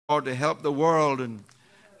Lord, to help the world and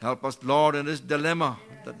help us, Lord, in this dilemma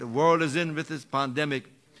that the world is in with this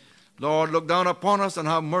pandemic. Lord, look down upon us and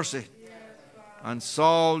have mercy and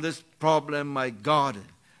solve this problem, my God,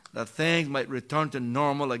 that things might return to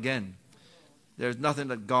normal again. There's nothing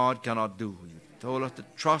that God cannot do. You told us to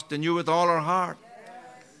trust in you with all our heart.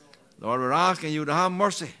 Lord, we're asking you to have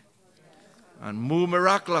mercy and move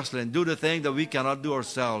miraculously and do the things that we cannot do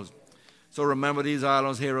ourselves. So remember these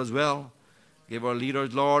islands here as well. Give our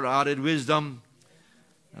leaders, Lord, added wisdom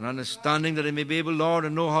and understanding that they may be able, Lord, to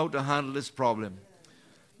know how to handle this problem.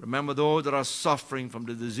 Remember those that are suffering from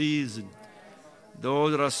the disease and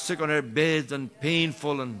those that are sick on their beds and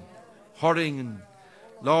painful and hurting. And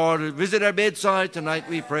Lord, visit their bedside tonight,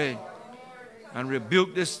 we pray, and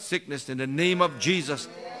rebuke this sickness in the name of Jesus.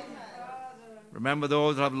 Remember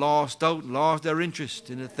those that have lost out and lost their interest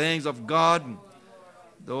in the things of God.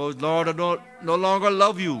 Those, Lord, that no longer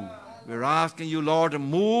love you. We're asking you, Lord, to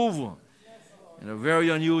move in a very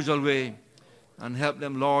unusual way and help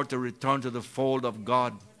them, Lord, to return to the fold of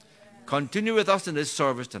God. Continue with us in this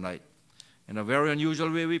service tonight. In a very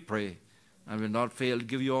unusual way we pray, and will not fail to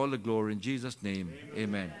give you all the glory. In Jesus' name,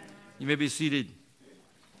 amen. You may be seated.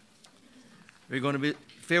 We're going to be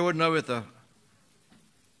favored now with a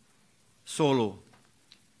solo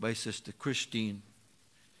by Sister Christine,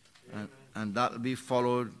 and that will be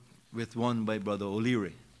followed with one by Brother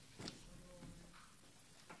O'Leary.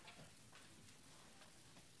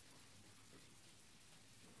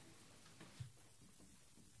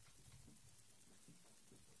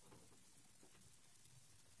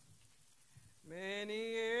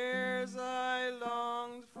 Many years I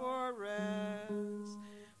longed for rest,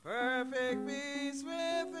 perfect peace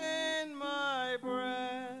within my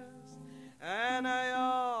breast, and I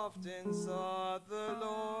often sought the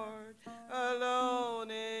Lord alone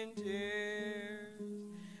in tears,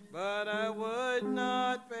 but I would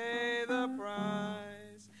not pay the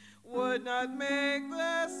price, would not make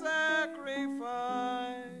the sacrifice,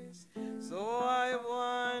 so I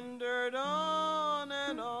wandered on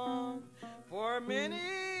and on for many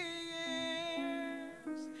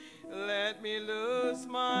years. Let me lose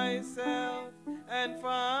myself and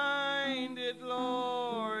find it,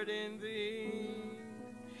 Lord, in Thee.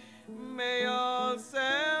 May all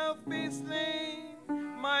self be slain,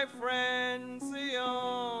 my friend, see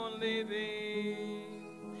only Thee.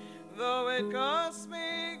 Though it costs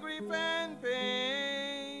me grief and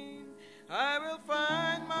pain, I will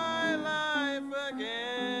find my life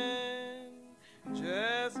again,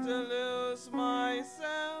 just to lose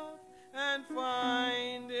myself and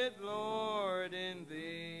find it, Lord, in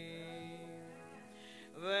Thee.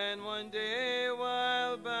 Then one day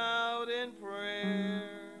while bowed in prayer,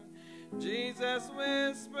 Jesus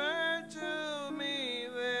whispered to me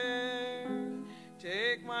there,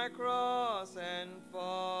 take my cross and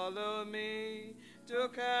follow me to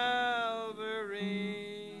Calvary.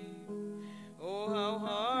 Oh, how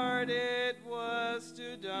hard it was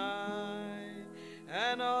to die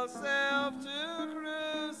and all self to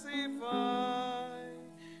crucify,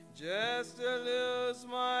 just to lose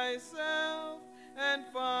myself and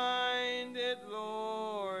find it,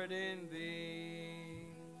 Lord, in Thee.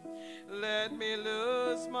 Let me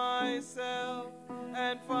lose myself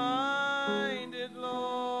and find it,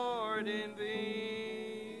 Lord, in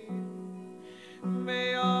Thee.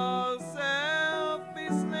 May all self be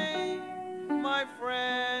slain, my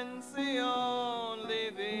friend, see only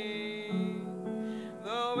Thee.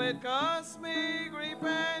 Though it costs me grief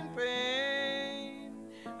and pain,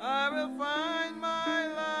 I will find my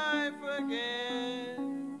life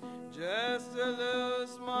again, just to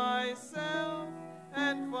lose myself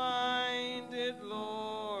and find it,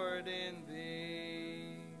 Lord, in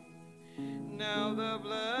Thee. Now the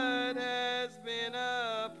blood has been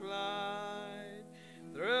applied,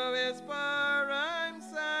 through His power I'm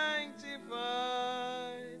sanctified,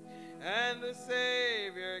 and the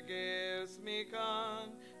Savior gives me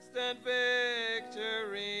constant victory.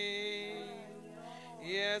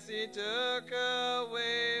 Yes, He took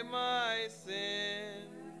away my sin,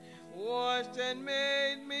 washed and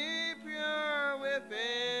made me pure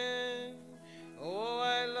within. Oh,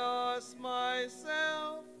 I lost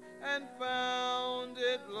myself and found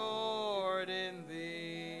it, Lord, in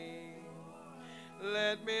Thee.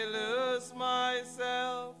 Let me lose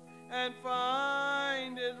myself and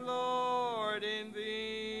find it, Lord, in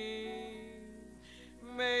Thee.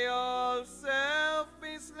 May all self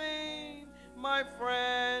be slain, my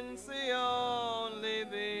friend, see only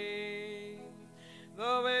Thee.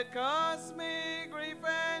 Though it costs me grief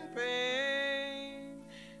and pain,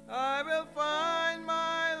 I will find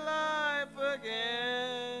my life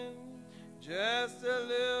again, just to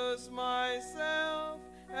lose myself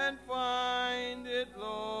and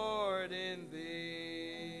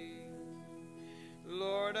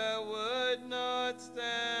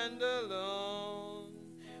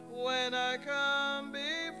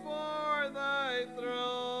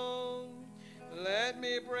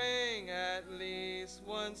me bring at least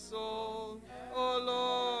one soul, O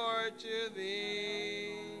Lord, to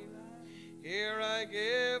thee. Here I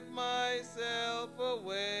give myself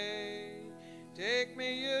away. Take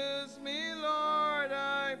me, use me, Lord,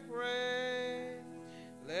 I pray.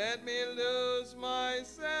 Let me lose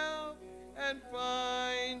myself and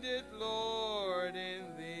find it, Lord,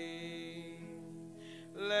 in thee.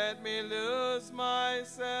 Let me lose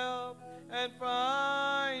myself and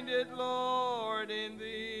find it, Lord, in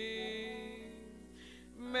thee.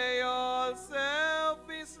 May all self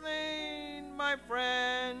be slain, my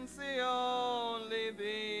friend, see only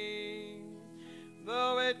thee.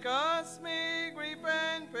 Though it cost me grief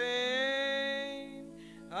and pain,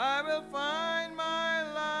 I will find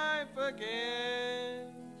my life again,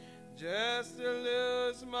 just to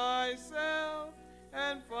lose myself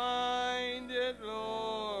and find it,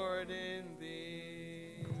 Lord, in thee.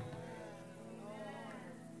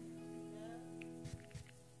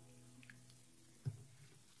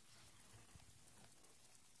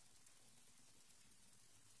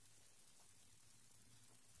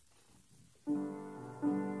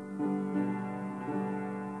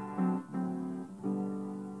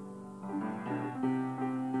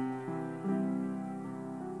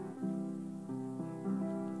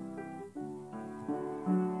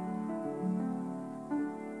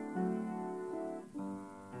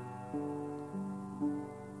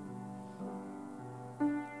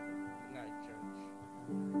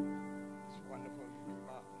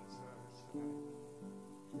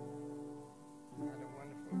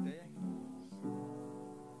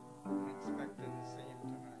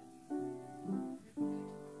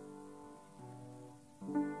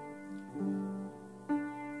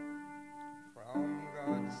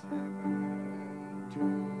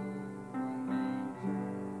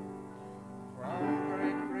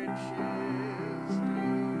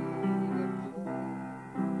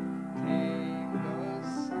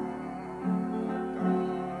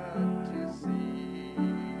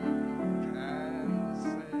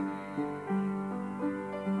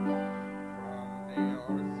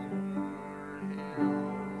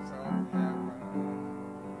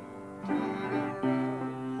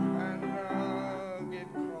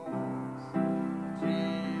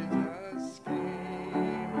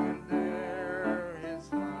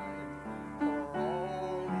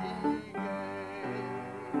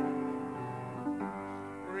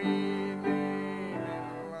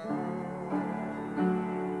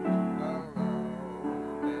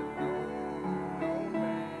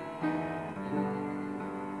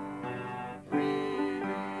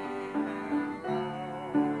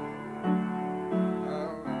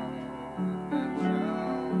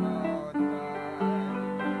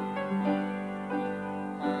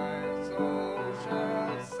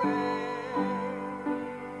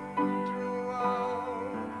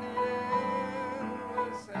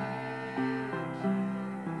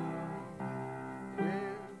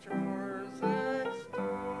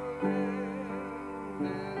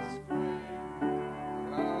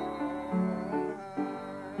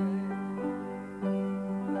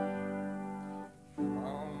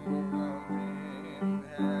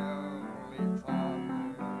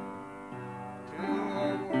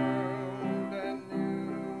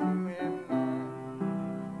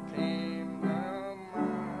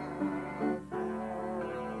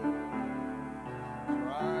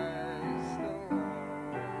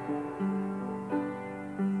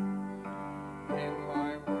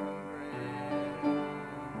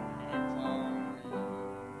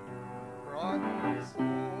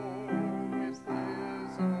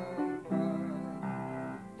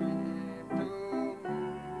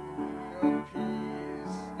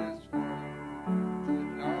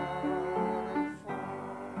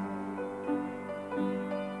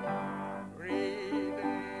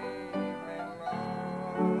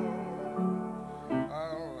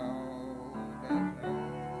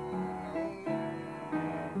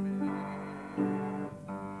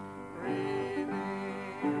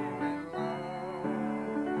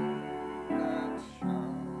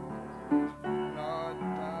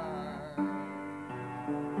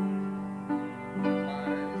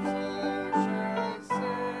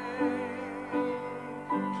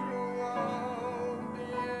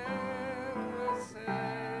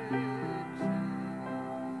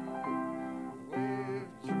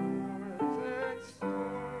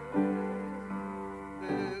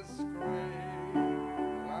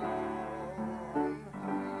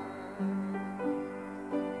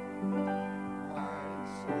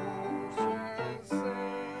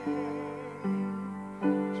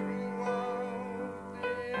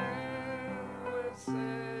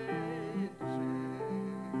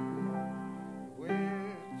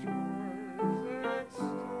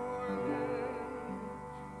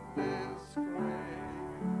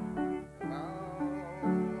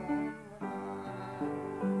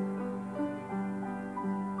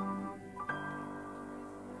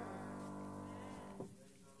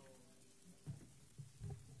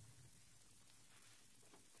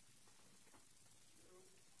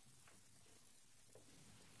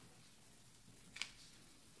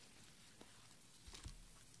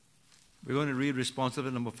 We're going to read responsively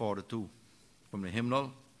number 42 from the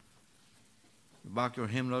hymnal. Back your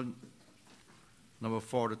hymnal, number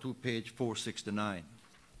 42, page 469.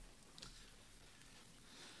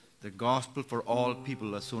 The gospel for all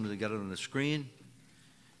people, as soon as they get it on the screen.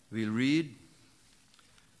 We'll read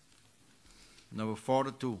number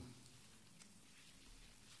 42.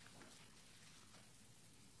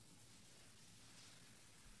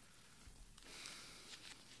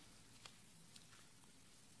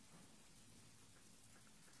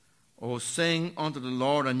 Oh, sing unto the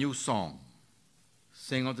Lord a new song.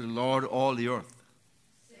 Sing unto the Lord all the earth.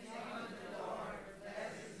 Sing unto the Lord, bless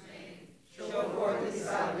his name. Show forth his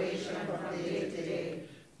salvation from day to day.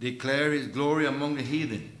 Declare his glory among the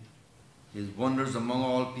heathen, his wonders among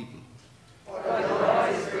all people. For the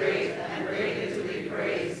Lord is great and greatly to be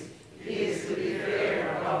praised. He is to be feared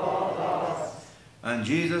above all gods. And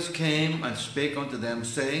Jesus came and spake unto them,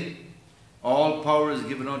 saying, All power is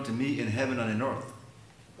given unto me in heaven and in earth.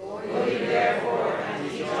 Go ye therefore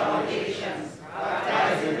and teach all nations,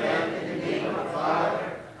 baptizing them in the name of the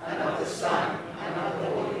Father, and of the Son, and of the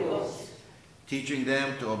Holy Ghost, teaching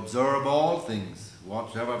them to observe all things,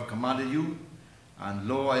 whatsoever I have commanded you. And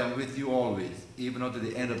lo, I am with you always, even unto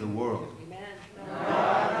the end of the world. Amen. Now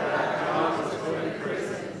after that John was put in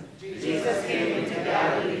prison, Jesus came into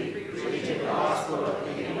Galilee, preaching the gospel of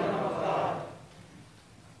the kingdom of God,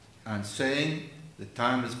 And saying, The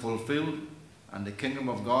time is fulfilled, and the kingdom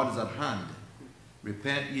of God is at hand.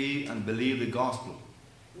 Repent ye and believe the gospel.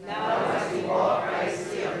 Now as he walked by the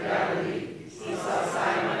sea of Galilee, he saw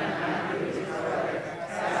Simon and Andrew his brother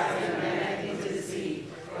casting a net into the sea,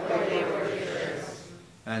 for they were fishers.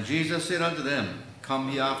 And Jesus said unto them, Come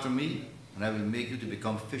ye after me, and I will make you to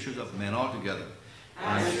become fishers of men altogether.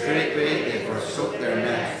 And straightway they forsook their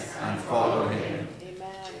nets and followed him. Amen.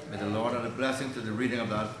 May the Lord add a blessing to the reading of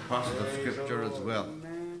that passage of Scripture as well.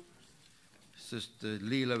 Sister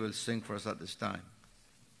Leela will sing for us at this time.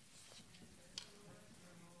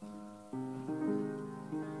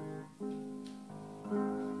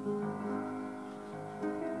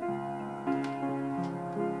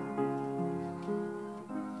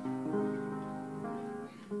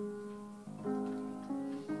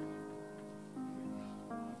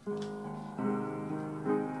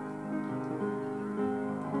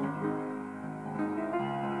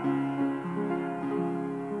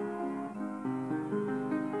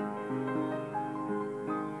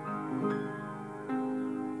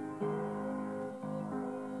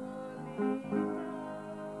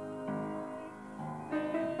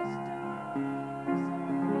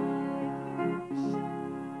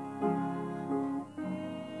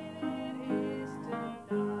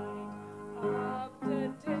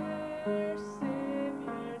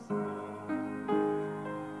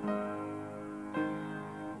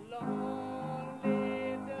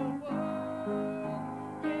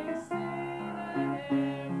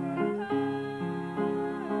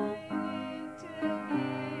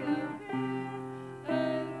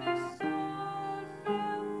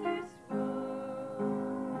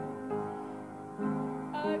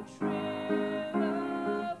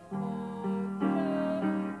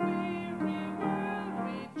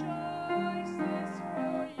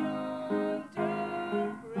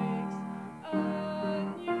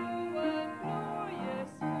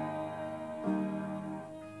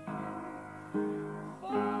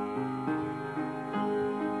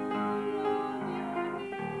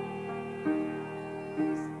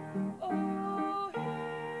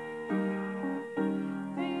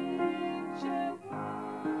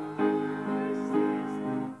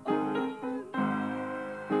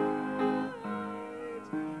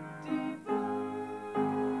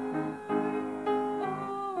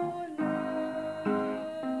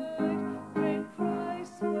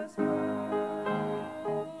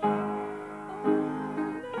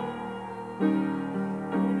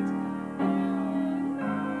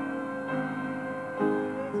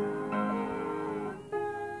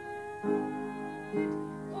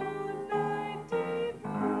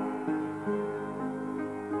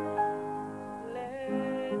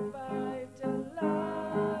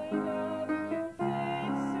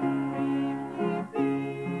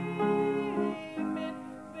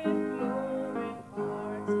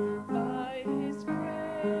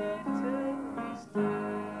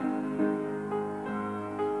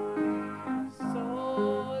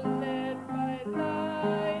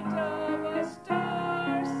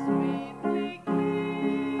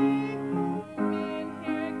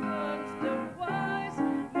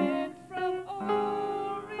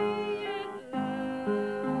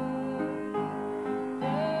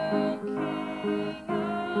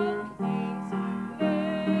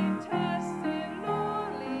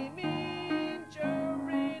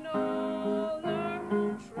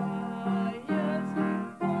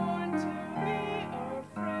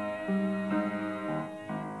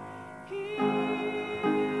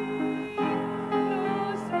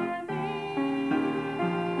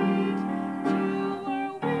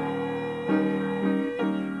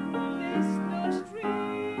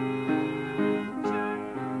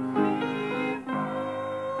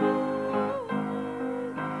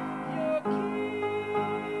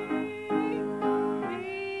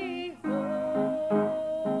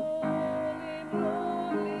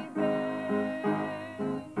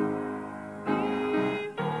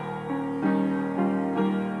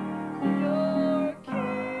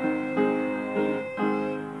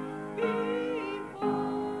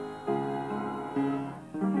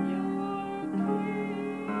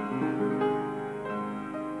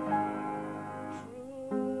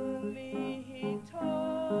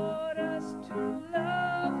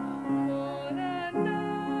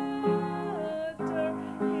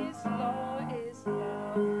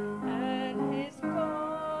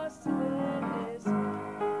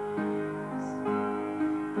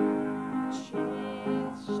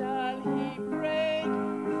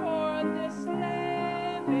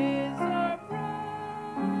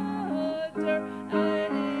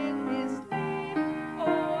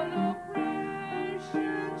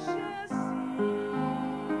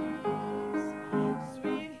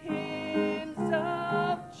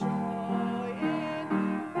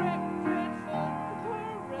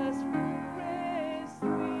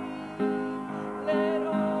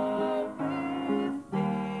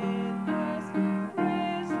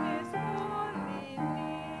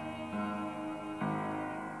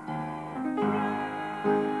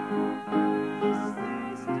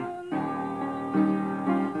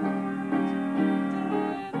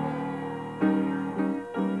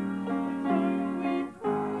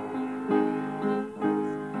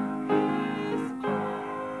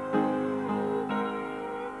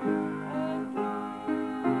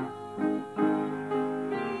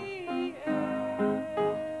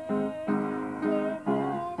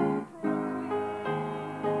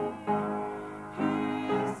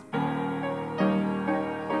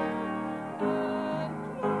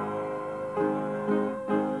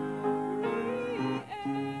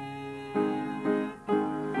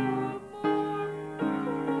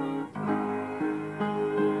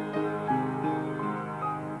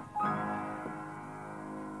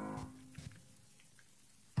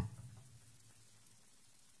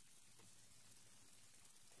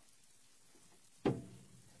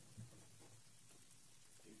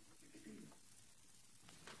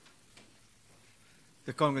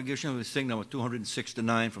 The congregation will sing number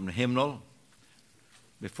 269 from the hymnal.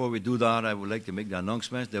 Before we do that, I would like to make the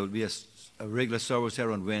announcements. There will be a regular service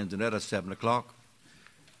here on Wednesday night at 7 o'clock.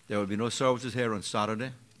 There will be no services here on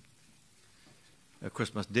Saturday,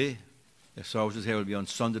 Christmas Day. The services here will be on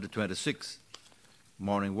Sunday the 26th.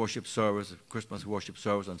 Morning worship service, Christmas worship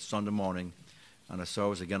service on Sunday morning, and a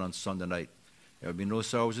service again on Sunday night. There will be no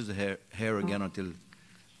services here again until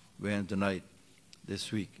Wednesday night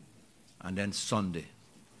this week, and then Sunday.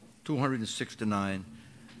 269.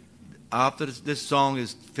 After this song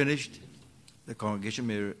is finished, the congregation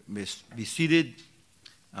may be seated,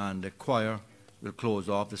 and the choir will close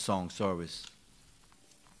off the song service.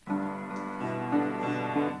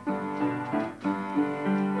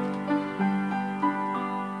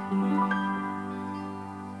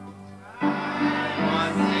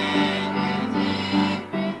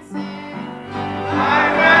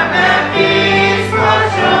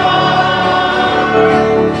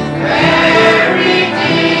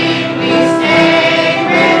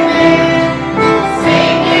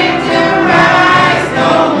 Rise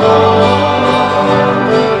no more.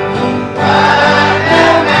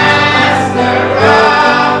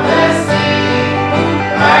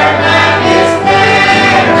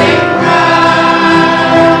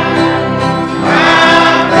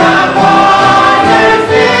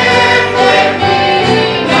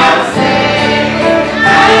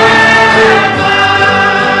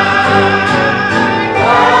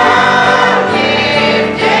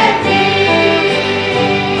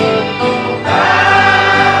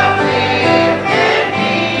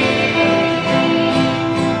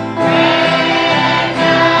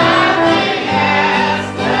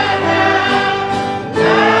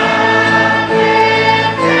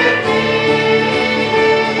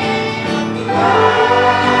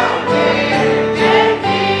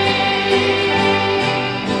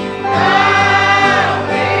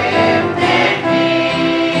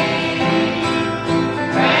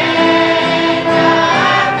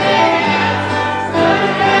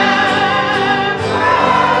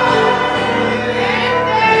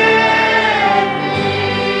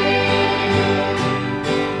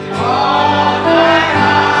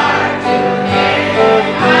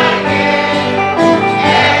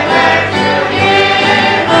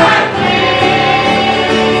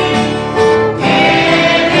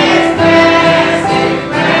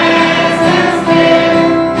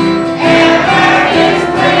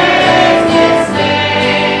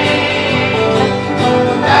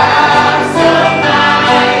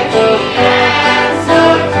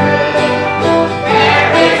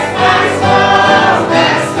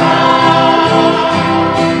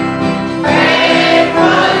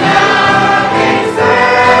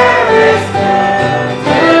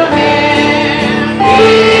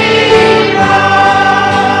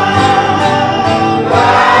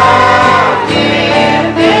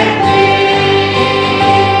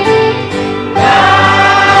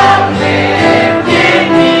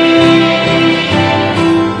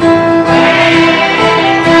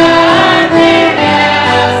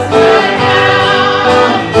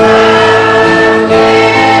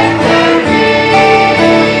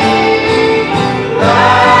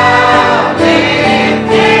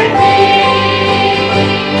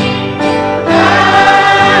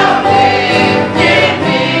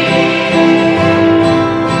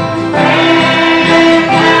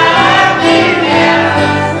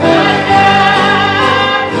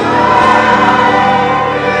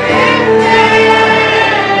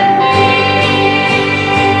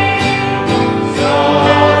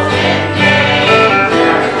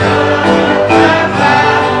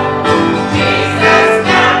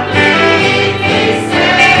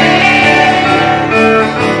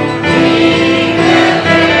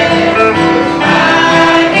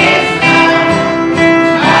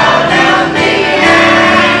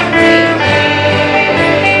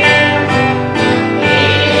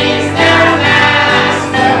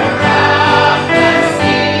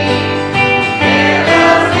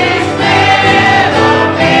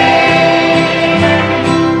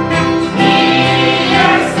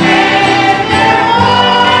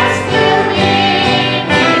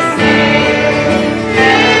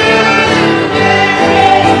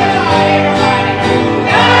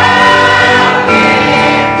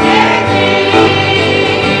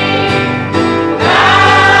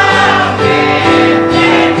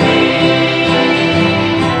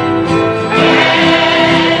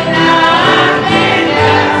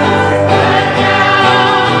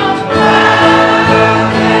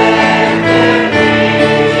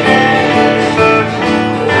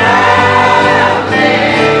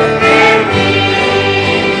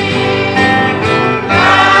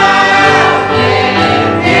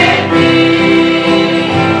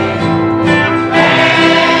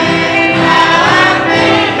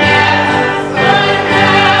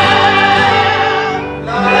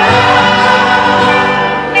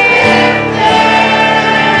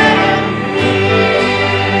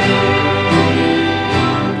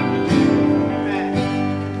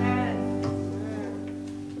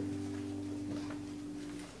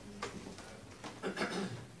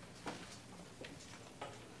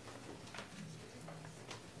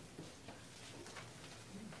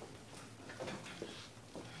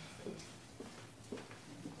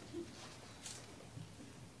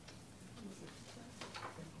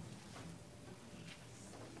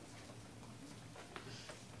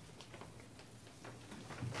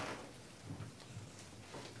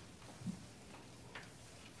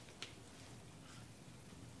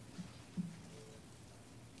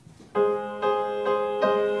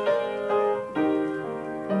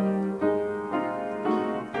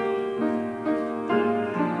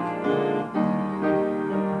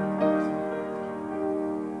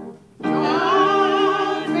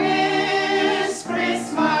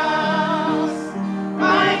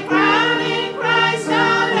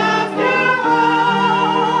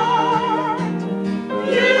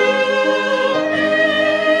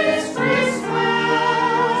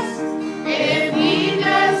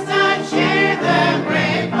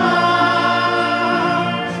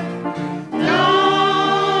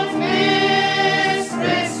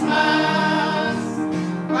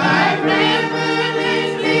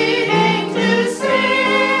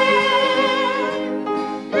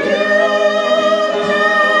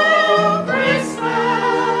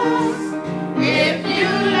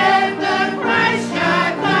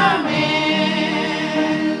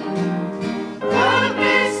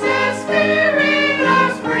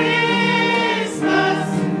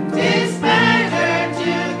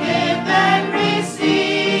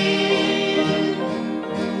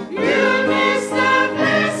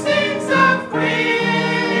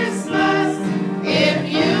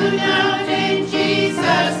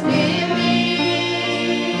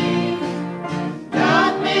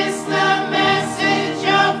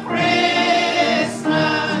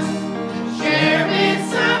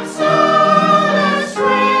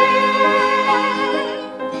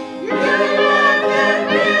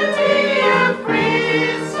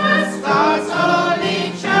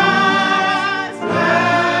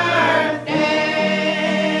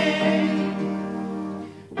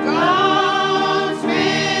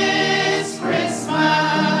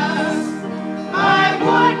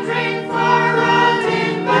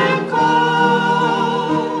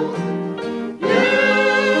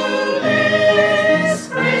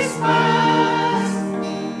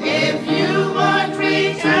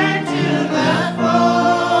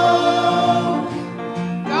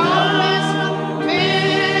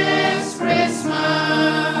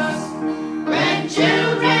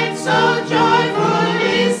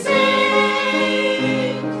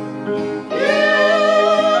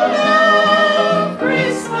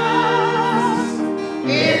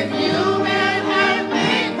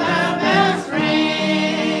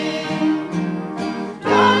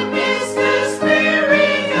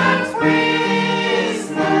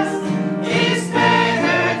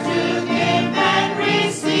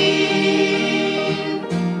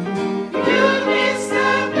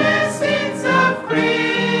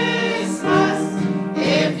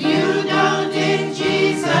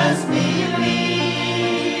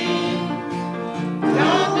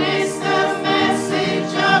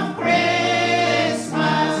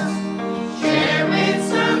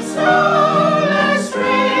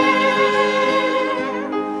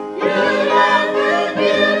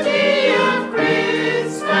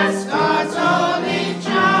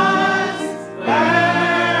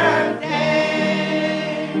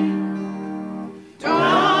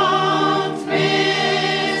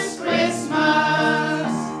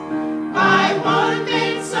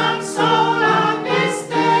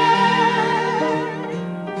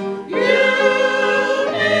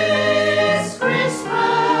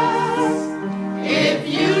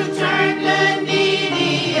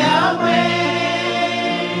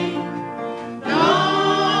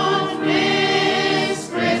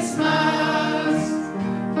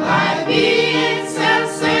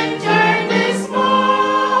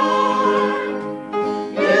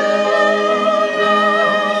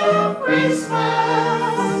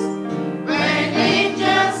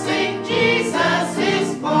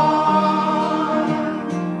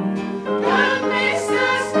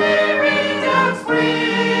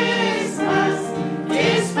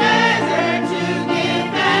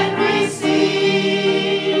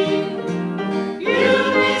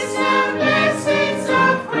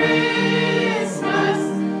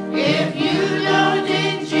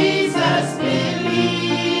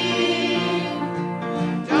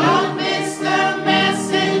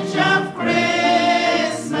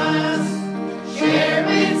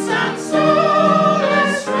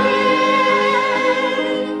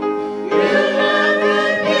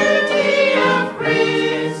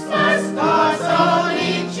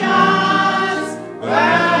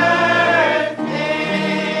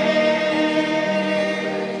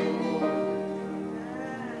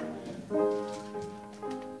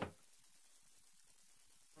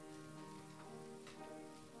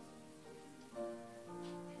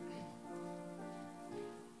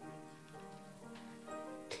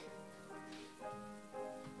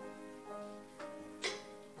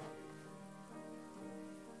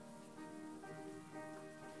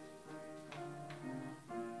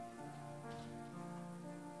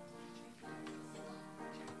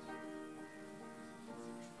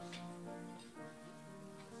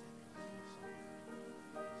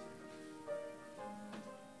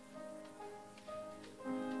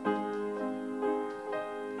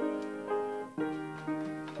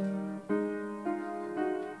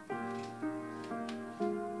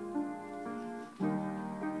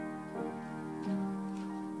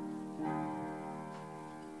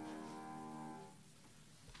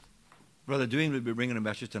 Brother Duane will be bringing a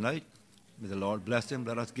message tonight. May the Lord bless him.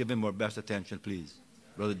 Let us give him our best attention, please.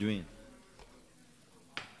 Brother Duane.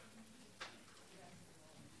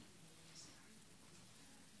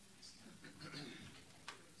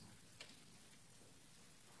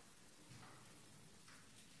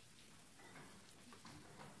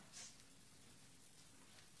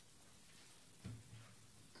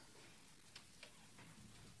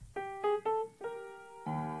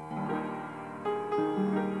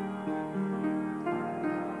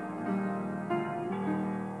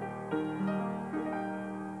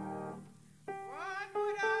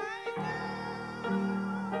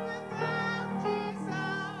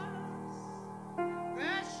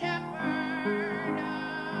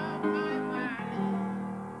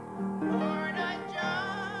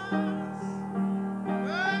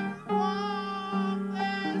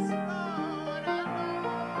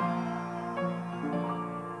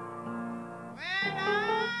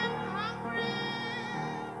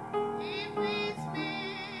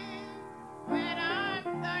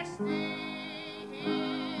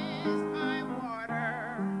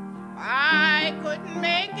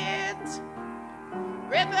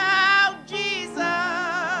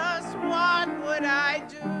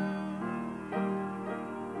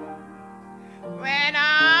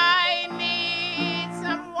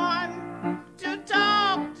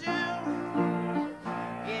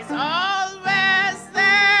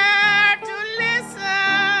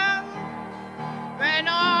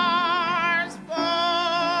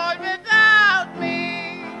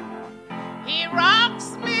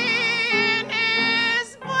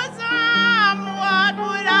 What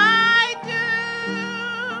would I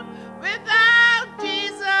do without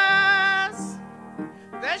Jesus?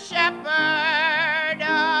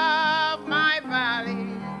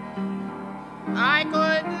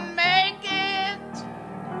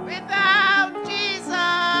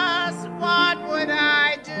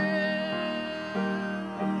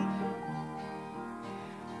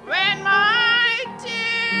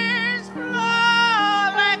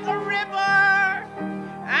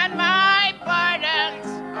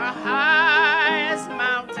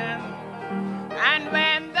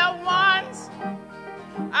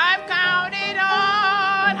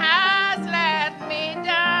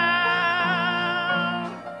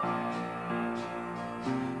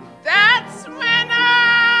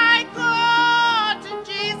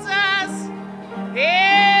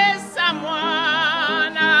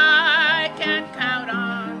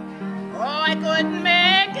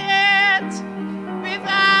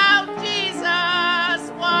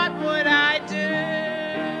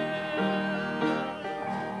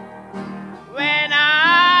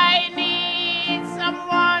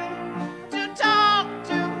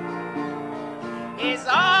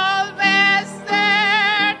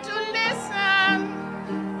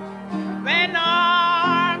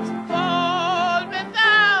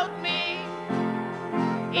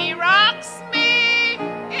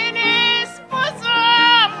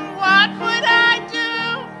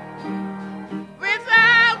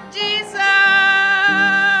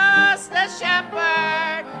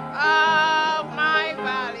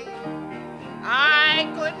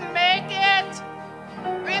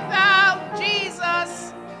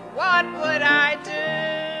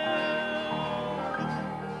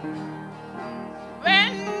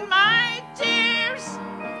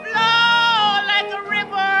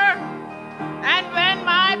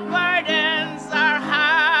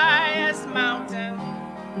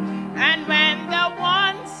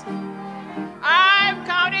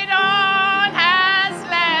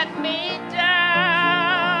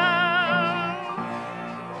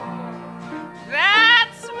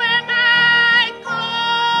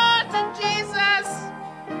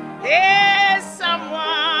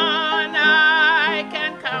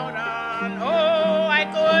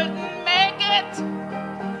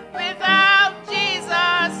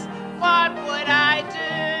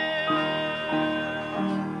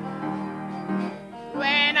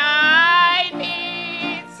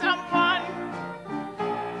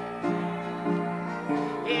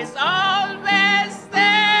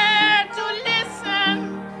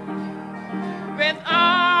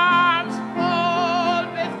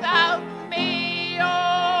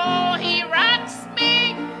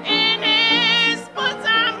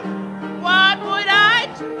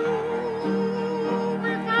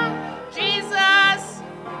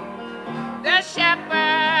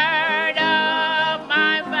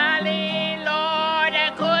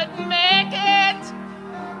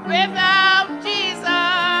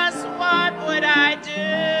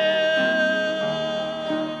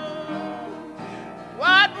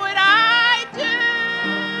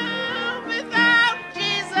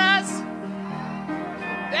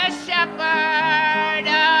 the shepherd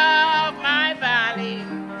of my valley.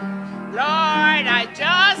 Lord, I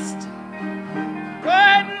just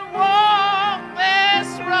couldn't walk this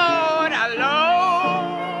road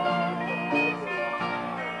alone.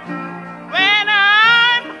 When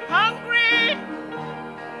I'm hungry,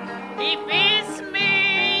 He feeds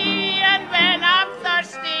me, and when I'm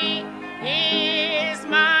thirsty, He is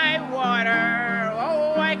my water.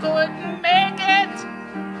 Oh, I couldn't make it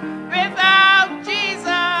without Jesus.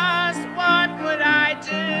 What would I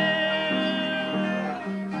do?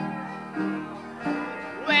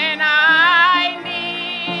 When I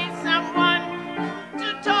need someone to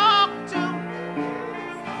talk to,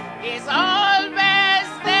 He's always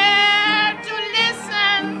there to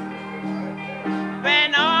listen. When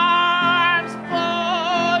arms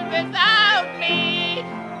fall without me,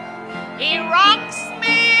 He rocks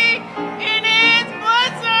me in His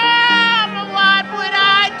bosom. What would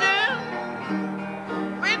I do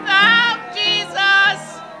without Jesus,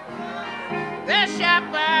 the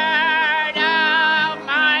shepherd of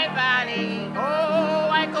my valley? Oh,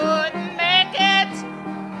 I couldn't make it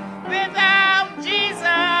without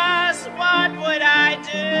Jesus. What would I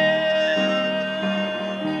do?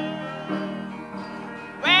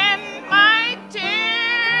 When my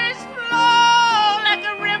tears flow like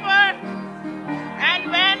a river, and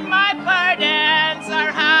when my burdens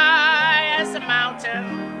are high as a mountain,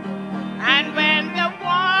 and when the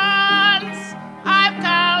ones I've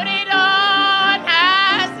counted on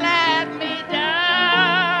has let me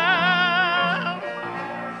down,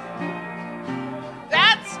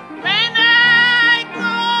 that's when I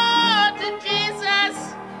go to Jesus.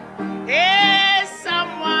 He's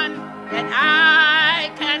someone that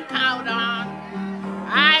I can count on.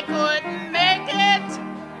 I couldn't make it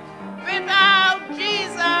without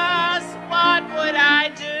Jesus. What would I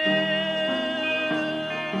do?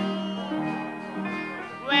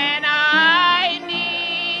 When I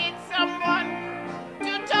need someone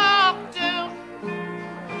to talk to,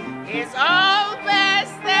 He's always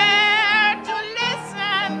there to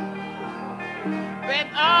listen. With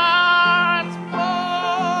arms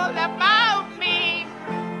full about me,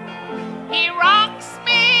 He rocks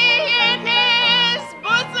me in His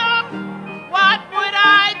bosom. What would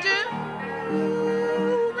I do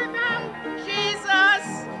without Jesus,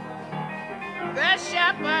 the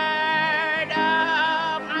shepherd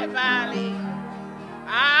of my valley?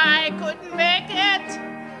 I couldn't make it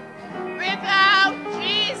without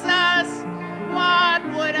Jesus. What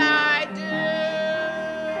would I do?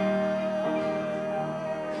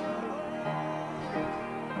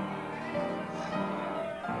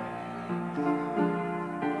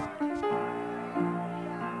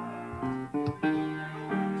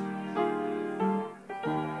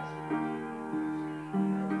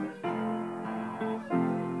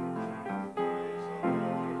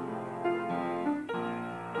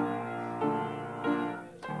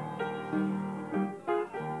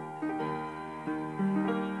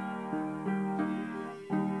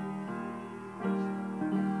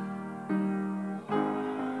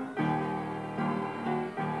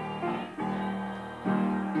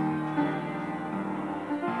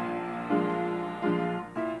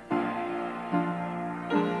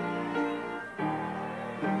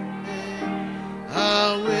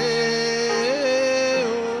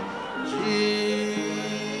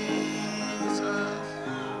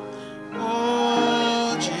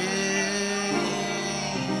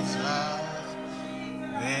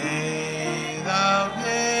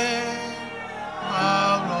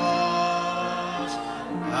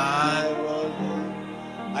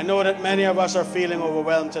 I know that many of us are feeling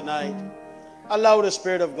overwhelmed tonight. Allow the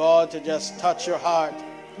Spirit of God to just touch your heart.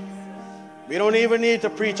 We don't even need to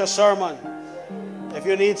preach a sermon. If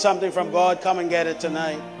you need something from God, come and get it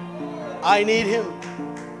tonight. I need Him.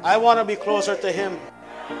 I want to be closer to Him.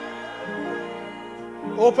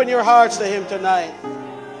 Open your hearts to Him tonight.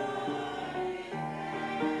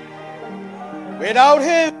 Without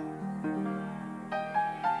Him,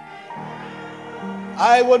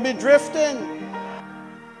 I would be drifting.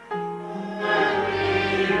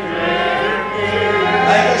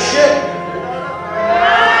 Like a ship.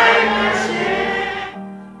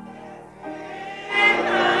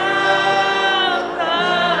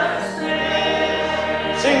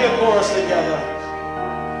 Sing the chorus together.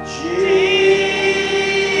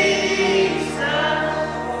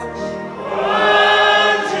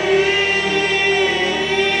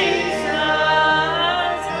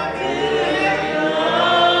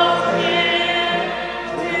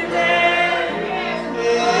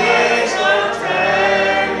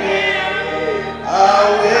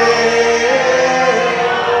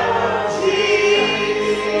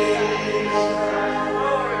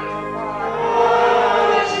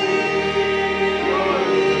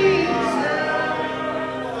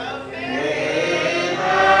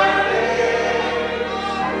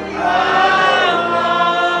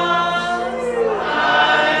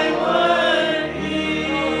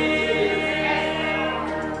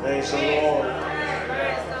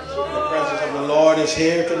 is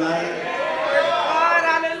here tonight. God,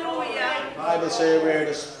 hallelujah. The Bible says where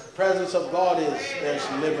the presence of God is, there's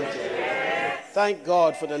liberty. Thank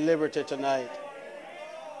God for the liberty tonight.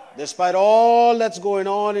 Despite all that's going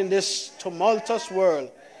on in this tumultuous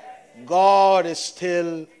world, God is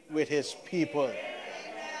still with his people.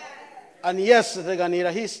 And yes, Sister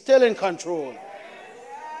Ganita, he's still in control.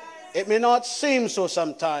 It may not seem so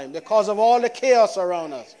sometimes because of all the chaos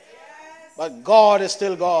around us. But God is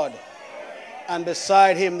still God. And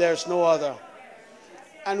beside him there's no other.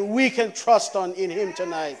 And we can trust in him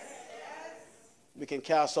tonight. We can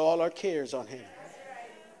cast all our cares on him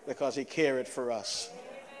because he cared for us.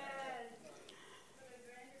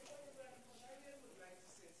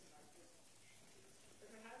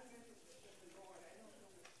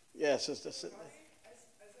 Yes, Sister Sidney.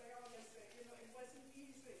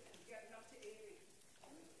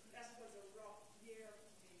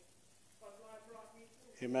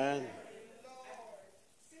 Amen.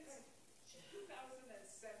 Since 2017,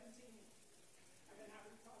 I've been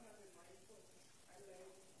having problems with my foot, my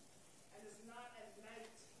leg, and it's not at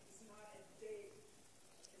night, it's not a day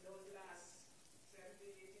in those last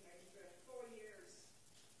 17, 18, 19, 4 years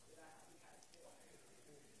that I haven't had it.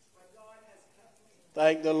 But God has helped me.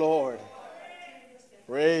 Thank the Lord.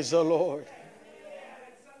 Praise the Lord.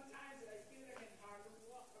 Sometimes I feel I can hardly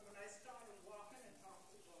walk, but when I started walking and talking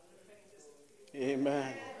to God, the pain disappeared.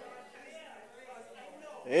 Amen.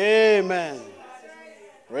 Amen.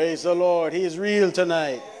 Praise the Lord. He is real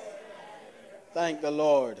tonight. Thank the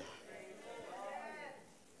Lord.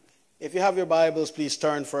 If you have your Bibles, please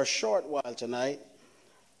turn for a short while tonight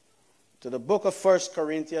to the book of 1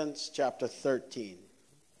 Corinthians chapter 13.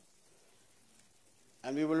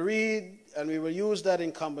 And we will read and we will use that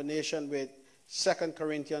in combination with 2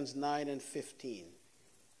 Corinthians 9 and 15.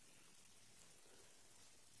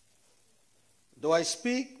 Though I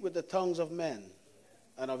speak with the tongues of men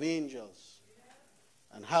and of angels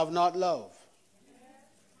and have not love,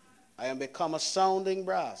 I am become a sounding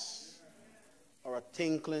brass or a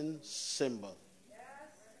tinkling cymbal.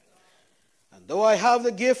 And though I have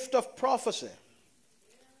the gift of prophecy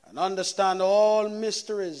and understand all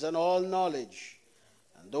mysteries and all knowledge,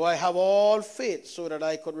 and though I have all faith so that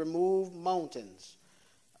I could remove mountains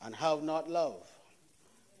and have not love,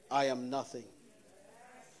 I am nothing.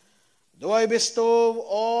 Though I bestow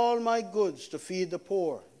all my goods to feed the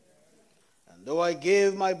poor, and though I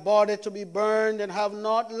give my body to be burned and have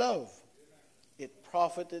not love, it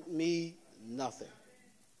profited me nothing.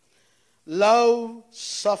 Love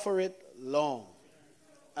suffereth long,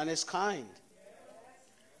 and is kind.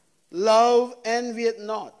 Love envieth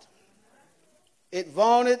not. It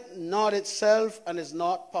vaunteth not itself, and is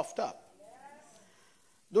not puffed up.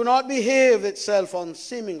 Do not behave itself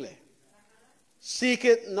unseemingly.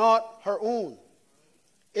 Seeketh not her own,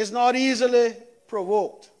 is not easily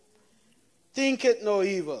provoked, thinketh no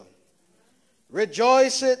evil,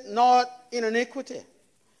 rejoiceth not in iniquity,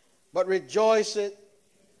 but rejoiceth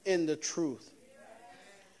in the truth.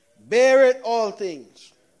 Beareth all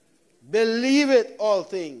things, believeth all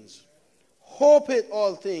things, hopeth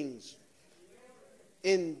all things,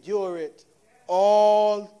 endureth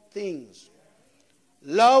all things.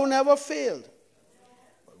 Love never failed.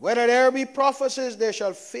 Whether there be prophecies, they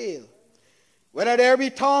shall fail. Whether there be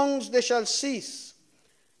tongues, they shall cease.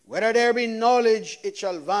 Whether there be knowledge, it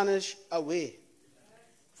shall vanish away.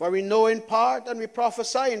 For we know in part, and we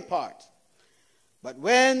prophesy in part. But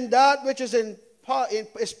when that which is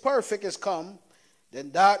perfect is come, then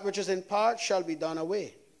that which is in part shall be done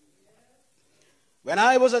away. When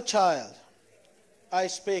I was a child, I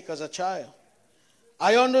spake as a child.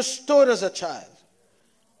 I understood as a child.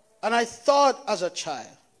 And I thought as a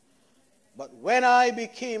child. But when I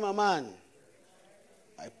became a man,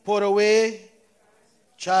 I put away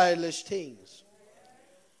childish things.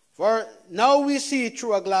 For now we see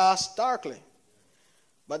through a glass darkly.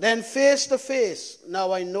 But then face to face,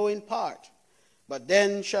 now I know in part. But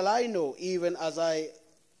then shall I know, even as I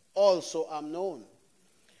also am known.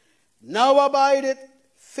 Now abideth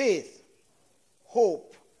faith,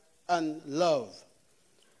 hope, and love.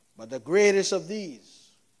 But the greatest of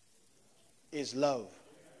these is love.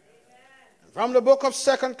 From the book of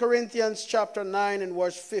 2 Corinthians chapter 9 and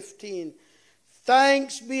verse 15,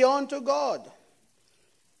 thanks be unto God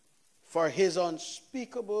for his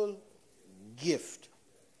unspeakable gift.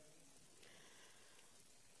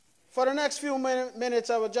 For the next few minutes,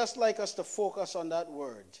 I would just like us to focus on that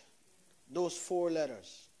word, those 4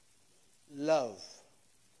 letters, love.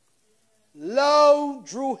 Love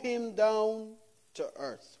drew him down to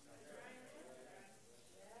earth.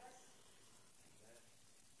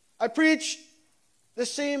 I preached The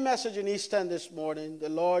same message in East End this morning, the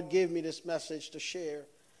Lord gave me this message to share.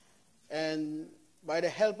 And by the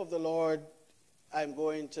help of the Lord, I'm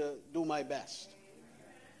going to do my best.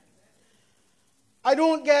 I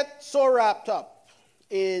don't get so wrapped up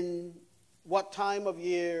in what time of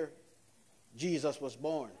year Jesus was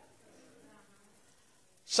born.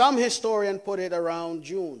 Some historian put it around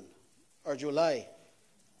June or July.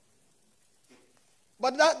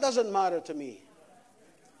 But that doesn't matter to me.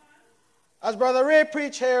 As Brother Ray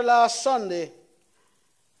preached here last Sunday,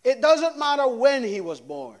 it doesn't matter when he was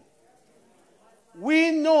born. We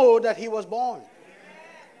know that he was born.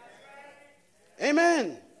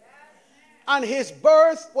 Amen. And his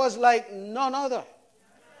birth was like none other.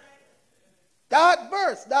 That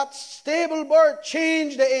birth, that stable birth,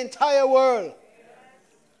 changed the entire world.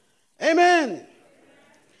 Amen.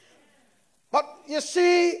 But you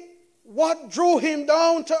see, what drew him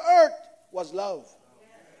down to earth was love.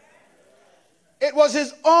 It was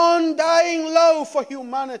his undying love for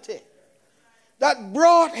humanity that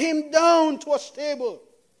brought him down to a stable.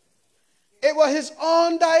 It was his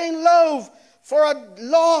undying love for a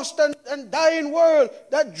lost and dying world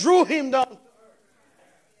that drew him down.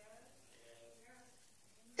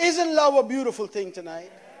 Isn't love a beautiful thing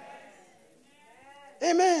tonight?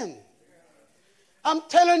 Amen. I'm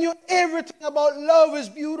telling you, everything about love is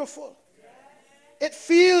beautiful. It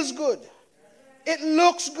feels good. It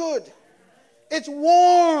looks good. It's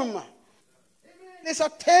warm. It's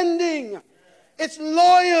attending. It's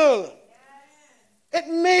loyal. It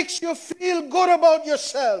makes you feel good about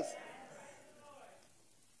yourself.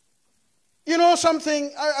 You know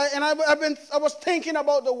something, I was thinking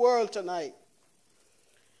about the world tonight.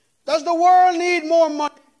 Does the world need more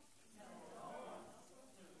money?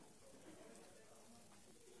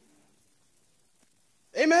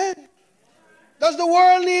 Amen. Does the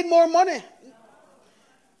world need more money?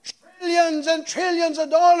 Trillions and trillions of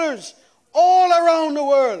dollars all around the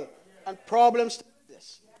world. And problems like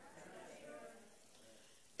this.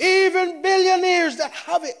 Even billionaires that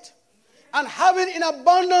have it and have it in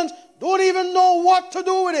abundance don't even know what to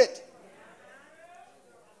do with it.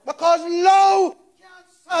 Because love can't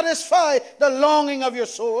satisfy the longing of your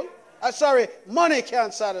soul. Money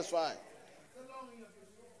can't satisfy.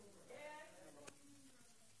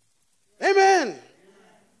 Amen.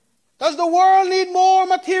 Does the world need more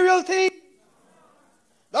material things?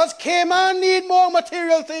 Does Cayman need more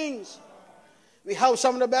material things? We have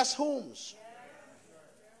some of the best homes.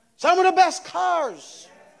 Some of the best cars.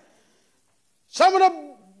 Some of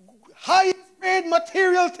the highest grade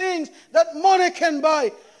material things that money can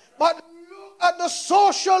buy. But look at the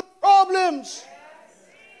social problems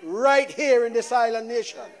right here in this island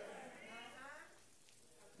nation.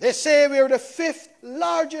 They say we are the 5th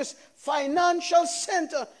largest financial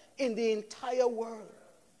center in the entire world.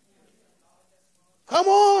 Come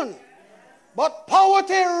on. But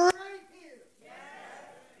poverty right here.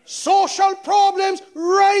 Social problems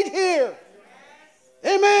right here.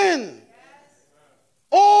 Amen.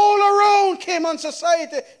 All around Cayman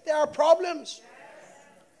society, there are problems.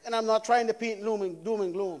 And I'm not trying to paint doom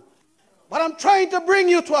and gloom. But I'm trying to bring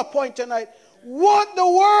you to a point tonight. What the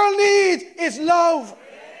world needs is love.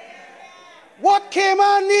 What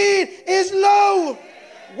Cayman needs is love.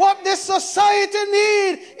 What this society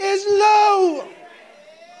needs is love.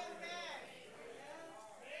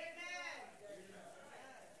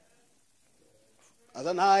 As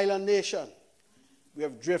an island nation, we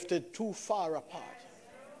have drifted too far apart.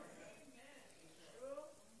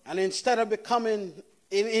 And instead of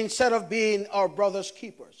being our brothers'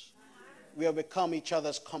 keepers, we have become each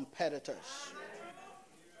other's competitors.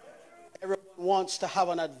 Everyone wants to have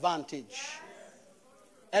an advantage.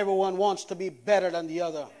 Everyone wants to be better than the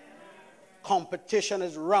other. Competition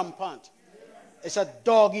is rampant. It's a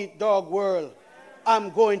dog-eat-dog world.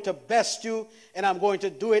 I'm going to best you, and I'm going to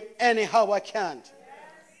do it anyhow I can.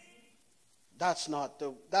 That's not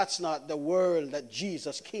the world that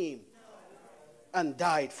Jesus came and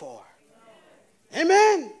died for.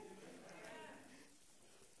 Amen.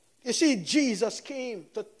 You see, Jesus came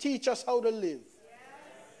to teach us how to live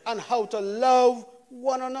and how to love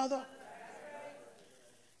one another.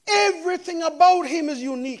 Everything about him is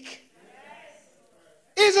unique.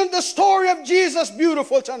 Isn't the story of Jesus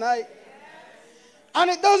beautiful tonight? And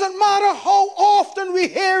it doesn't matter how often we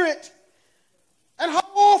hear it and how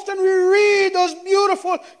often we read those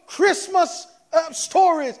beautiful Christmas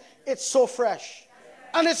stories. It's so fresh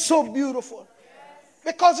and it's so beautiful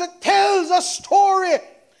because it tells a story,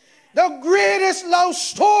 the greatest love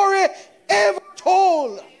story ever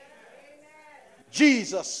told.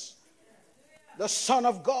 Jesus, the Son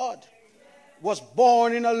of God, was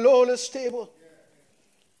born in a lowly stable.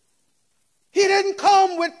 He He didn't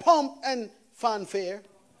come with pomp and fanfare.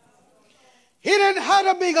 He didn't have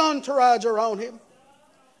a big entourage around him.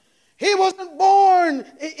 He wasn't born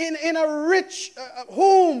in a rich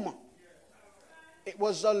home. It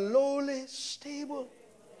was a lowly stable,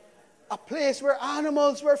 a place where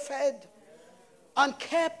animals were fed and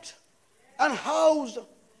kept and housed.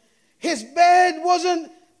 His bed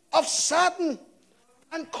wasn't of satin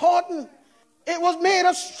and cotton. It was made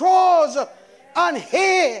of straws and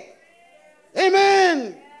hay.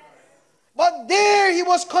 Amen. But there he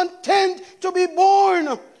was content to be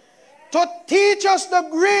born to teach us the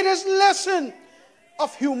greatest lesson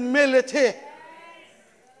of humility.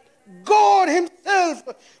 God himself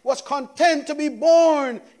was content to be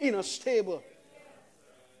born in a stable.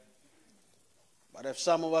 But if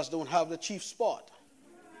some of us don't have the chief spot,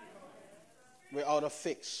 we're out of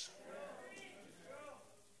fix.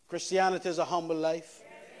 Christianity is a humble life.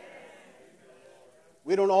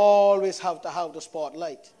 We don't always have to have the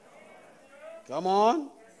spotlight. Come on.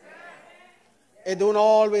 It don't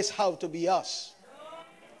always have to be us.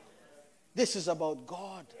 This is about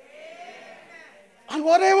God. And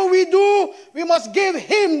whatever we do, we must give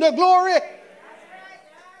him the glory.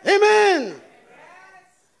 Amen.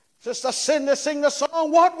 Sister Cindy sing the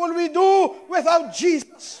song, what will we do without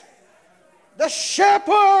Jesus? The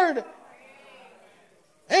shepherd.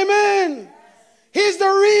 Amen. He's the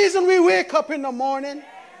reason we wake up in the morning.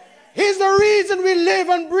 He's the reason we live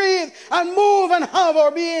and breathe and move and have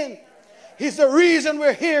our being. He's the reason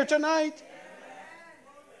we're here tonight.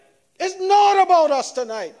 It's not about us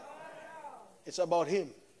tonight. It's about him.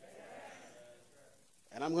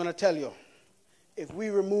 And I'm going to tell you, if we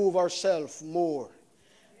remove ourselves more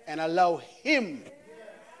and allow him,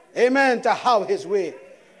 amen, to have his way,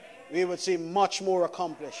 we would see much more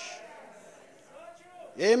accomplished.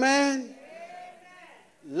 Amen.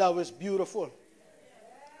 Love is beautiful.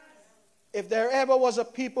 If there ever was a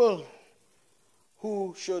people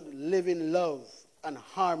who should live in love and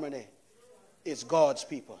harmony, it's God's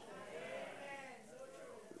people.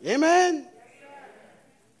 Amen.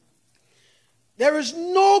 There is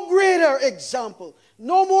no greater example,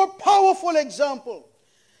 no more powerful example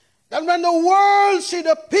than when the world see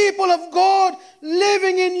the people of God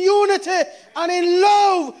living in unity and in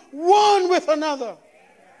love one with another.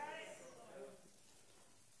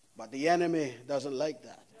 But the enemy doesn't like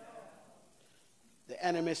that. The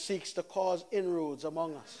enemy seeks to cause inroads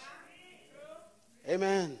among us.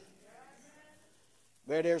 Amen.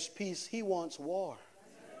 Where there's peace, he wants war.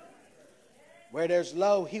 Where there's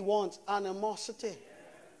love, he wants animosity.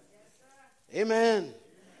 Amen.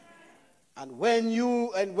 And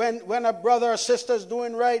when a brother or sister is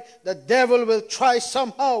doing right, the devil will try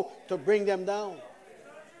somehow to bring them down.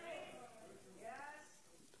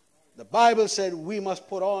 The Bible said we must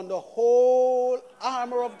put on the whole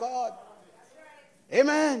armor of God.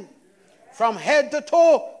 Amen. From head to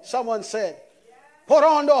toe, someone said. Put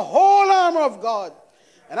on the whole armor of God.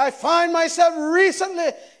 And I find myself recently,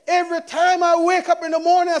 every time I wake up in the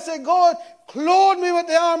morning, I say, God, clothe me with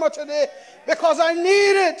the armor today because I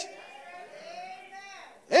need it.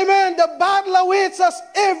 Amen. The battle awaits us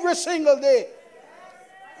every single day.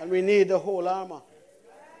 And we need the whole armor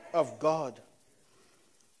of God.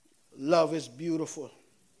 Love is beautiful.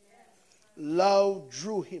 Love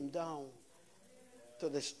drew him down to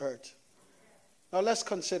this earth. Now let's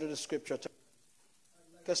consider the scripture.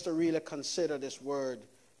 Just to really consider this word,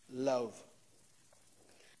 love.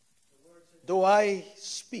 Though I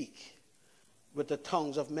speak with the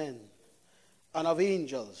tongues of men and of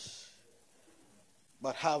angels,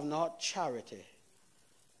 but have not charity,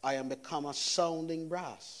 I am become a sounding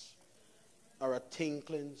brass or a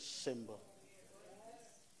tinkling cymbal.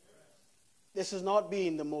 This is not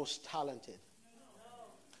being the most talented.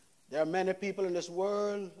 There are many people in this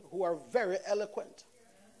world who are very eloquent.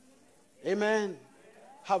 Amen.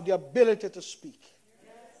 Have the ability to speak.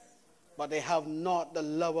 But they have not the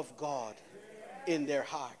love of God in their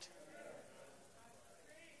heart.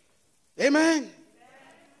 Amen.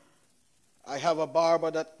 I have a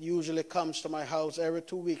barber that usually comes to my house every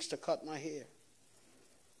 2 weeks to cut my hair.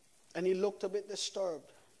 And he looked a bit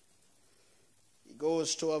disturbed. He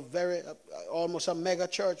goes to almost a mega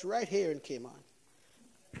church right here in Cayman.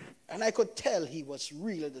 And I could tell he was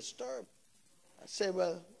really disturbed. I said,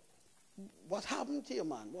 well, what happened to you,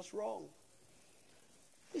 man? What's wrong?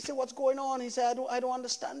 He said, what's going on? He said, I don't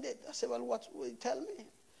understand it. I said, well, what will you tell me?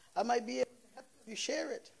 I might be able to help you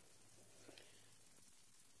share it.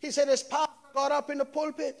 He said his pastor got up in the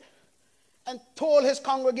pulpit and told his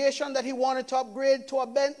congregation that he wanted to upgrade to a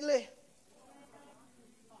Bentley.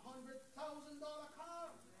 $100,000 car.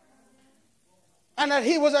 And that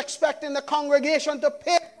he was expecting the congregation to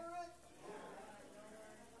pay for it.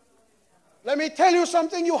 me tell you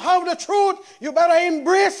something. You have the truth. You better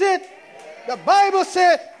embrace it. The Bible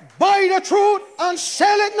said, buy the truth and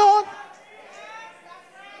sell it not.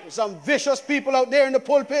 There's some vicious people out there in the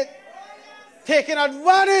pulpit taking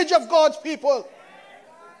advantage of God's people.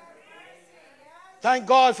 Thank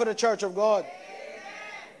God for the church of God.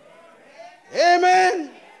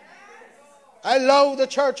 Amen. I love the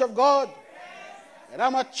church of God. And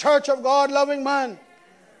I'm a church of God loving man.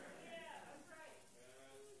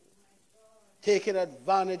 Taking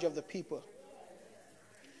advantage of the people.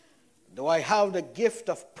 Though I have the gift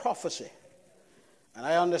of prophecy, and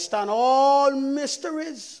I understand all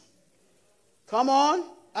mysteries, come on,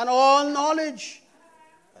 and all knowledge,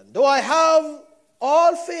 and though I have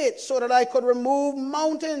all faith so that I could remove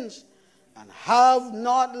mountains, and have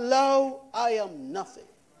not love, I am nothing.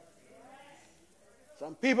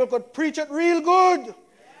 Some people could preach it real good,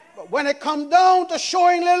 but when it comes down to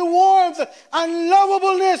showing little warmth and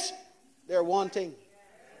lovableness, they're wanting.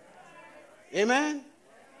 Amen?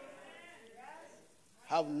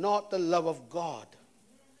 Have not the love of God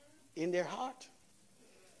in their heart.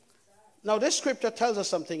 Now this scripture tells us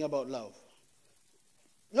something about love.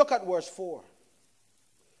 Look at verse 4.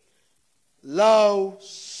 Love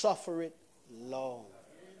suffereth long.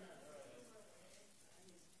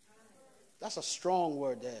 That's a strong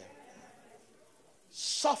word there.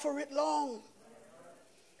 Suffer it long.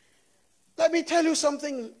 Let me tell you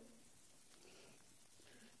something.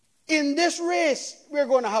 In this race, we're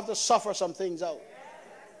going to have to suffer some things out.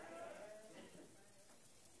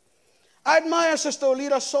 I admire Sister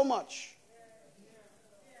Olida so much.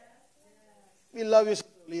 We love you, Sister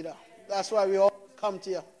Olida. That's why we all come to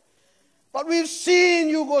you. But we've seen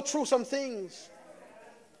you go through some things.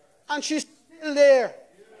 And she's still there.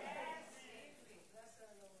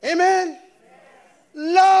 Amen.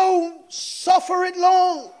 Love, suffer it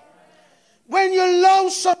long. When you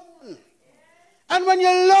love someone, and when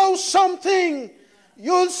you love something,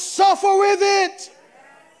 you'll suffer with it.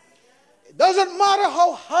 It doesn't matter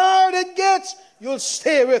how hard it gets, you'll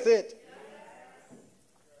stay with it.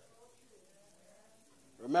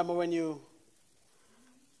 Remember when you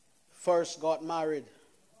first got married,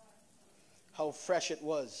 how fresh it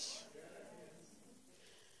was.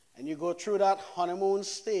 And you go through that honeymoon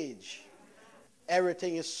stage.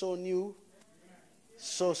 Everything is so new,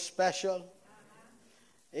 so special.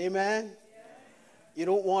 Amen. You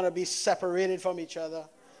don't want to be separated from each other.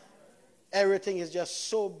 Everything is just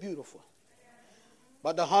so beautiful.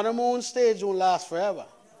 But the honeymoon stage won't last forever.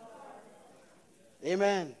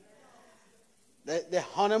 Amen. The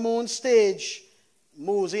honeymoon stage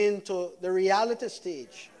moves into the reality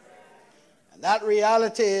stage. And that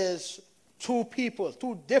reality is two people,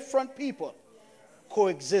 two different people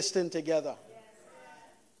coexisting together.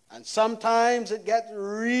 And sometimes it gets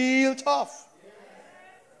real tough,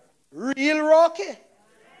 real rocky,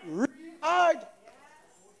 real hard.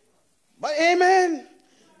 But amen.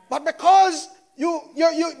 But because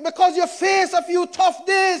you face a few tough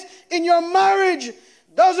days in your marriage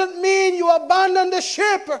doesn't mean you abandon the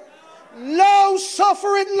ship. Love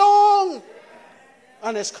suffereth long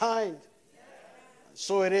and is kind. And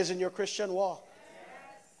so it is in your Christian walk.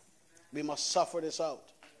 We must suffer this out.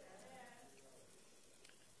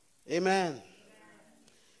 Amen.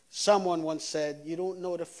 Someone once said, you don't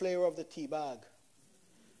know the flavor of the tea bag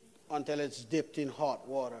until it's dipped in hot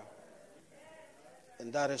water.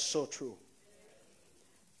 And that is so true.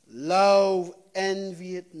 Love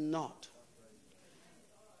envieth not,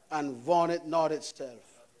 and vaunteth not itself.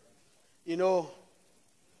 You know,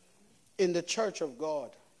 in the church of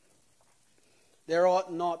God, there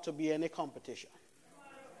ought not to be any competition.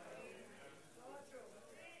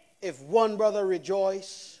 If one brother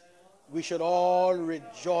rejoice, we should all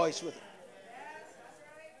rejoice with him.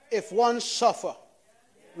 If one suffer,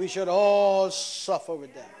 we should all suffer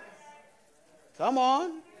with them. Come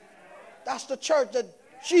on. That's the church that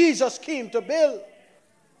Jesus came to build.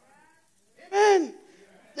 Amen.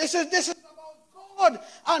 This is about God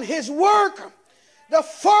and his work. The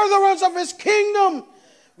furtherance of his kingdom.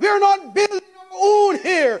 We're not building our own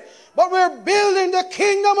here, but we're building the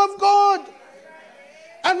kingdom of God.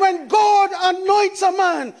 And when God anoints a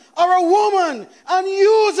man or a woman and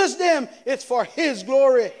uses them, it's for his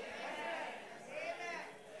glory.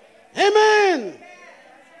 Amen.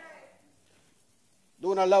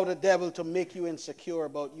 Don't allow the devil to make you insecure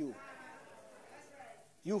about you.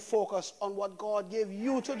 You focus on what God gave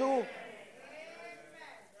you to do.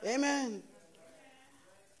 Amen.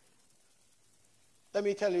 Let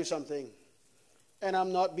me tell you something. And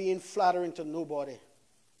I'm not being flattering to nobody.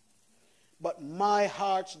 But my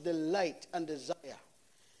heart's delight and desire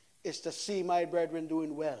is to see my brethren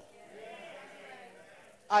doing well.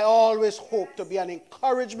 I always hope to be an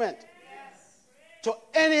encouragement to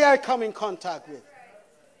any I come in contact with.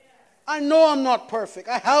 I know I'm not perfect.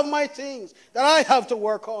 I have my things that I have to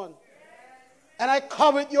work on. And I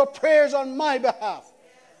covet your prayers on my behalf.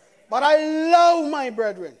 But I love my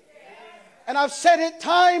brethren. And I've said it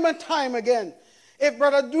time and time again. If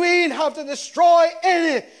Brother Duane have to destroy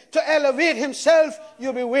any to elevate himself,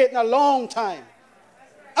 you'll be waiting a long time.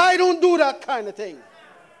 I don't do that kind of thing.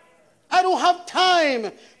 I don't have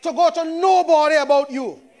time to go to nobody about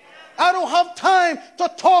you. I don't have time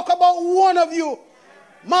to talk about one of you.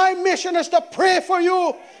 My mission is to pray for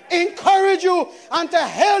you, encourage you, and to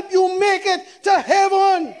help you make it to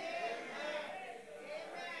heaven.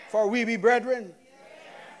 For we be brethren.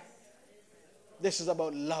 This is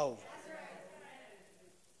about love.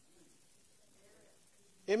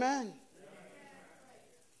 Amen.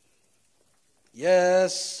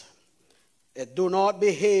 Yes. It do not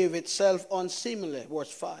behave itself unseemly.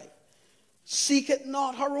 Verse 5. Seek it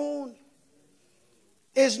not her own.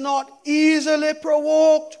 Is not easily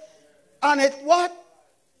provoked. And it what?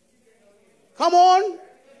 Come on.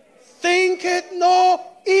 Think it no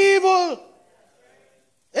evil.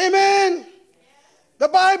 Amen. The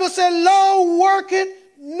Bible says, love worketh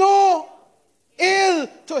no ill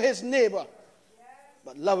to his neighbor.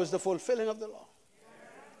 But love is the fulfilling of the law.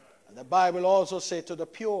 And the Bible also says to the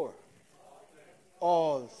pure,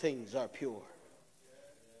 all things are pure.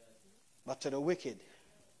 But to the wicked,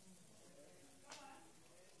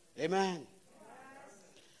 amen.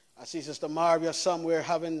 I see Sister Maria somewhere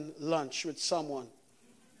having lunch with someone.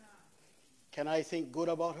 Can I think good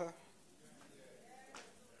about her?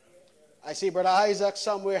 I see Brother Isaac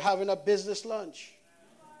somewhere having a business lunch.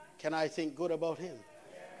 Can I think good about him?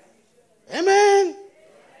 Amen.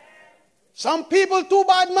 Some people too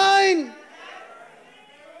bad mind.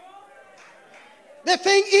 They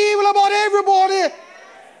think evil about everybody.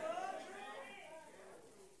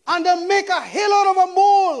 And they make a hill out of a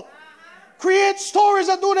mole. Create stories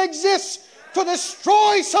that don't exist to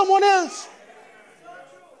destroy someone else.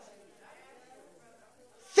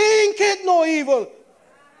 Think it no evil.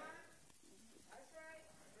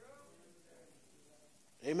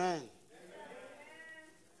 Amen.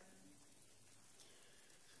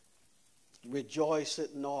 Rejoice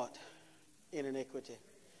it not in iniquity.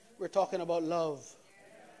 We're talking about love.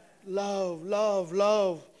 Love, love,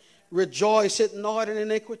 love. Rejoice it not in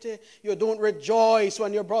iniquity. You don't rejoice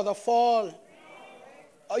when your brother fall.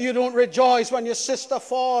 You don't rejoice when your sister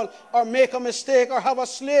fall or make a mistake or have a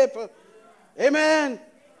slip. Amen.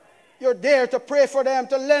 You're there to pray for them,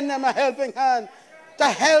 to lend them a helping hand, to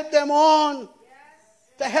help them on,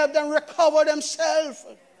 to help them recover themselves.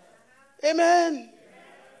 Amen.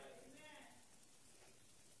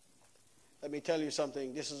 Let me tell you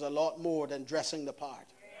something. This is a lot more than dressing the part.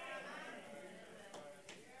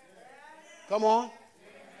 Come on.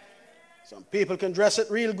 Some people can dress it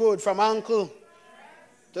real good from ankle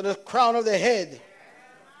to the crown of the head.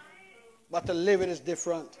 But to live it is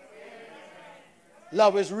different.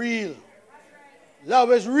 Love is real.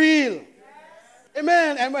 Love is real.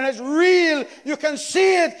 Amen. And when it's real, you can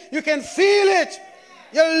see it. You can feel it.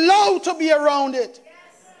 You love to be around it.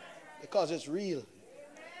 Because it's real.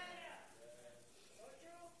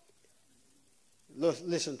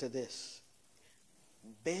 Listen to this.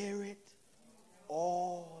 Bear it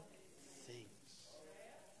all things.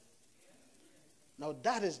 Now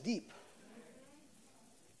that is deep.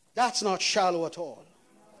 That's not shallow at all.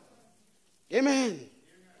 Amen.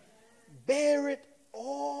 Bear it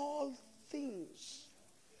all things.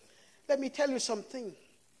 Let me tell you something.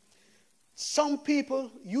 Some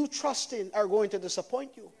people you trust in are going to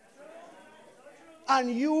disappoint you.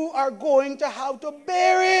 And you are going to have to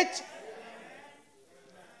bear it.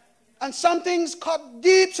 And some things cut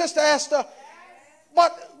deep, Sister Esther.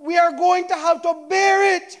 But we are going to have to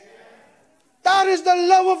bear it. That is the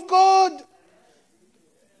love of God.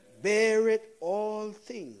 Bear it all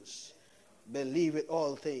things. Believe it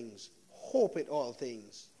all things. Hope it all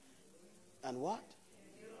things. And what?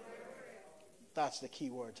 That's the key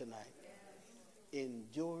word tonight.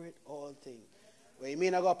 Endure it all things. Well, you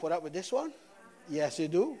mean I got to put up with this one? Yes, you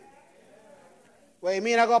do. Well, you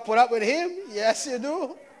mean I got to put up with him? Yes, you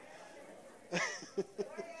do.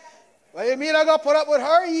 Well, you mean I got to put up with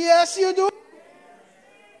her? Yes, you do.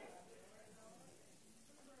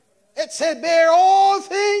 It said, bear all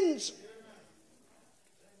things.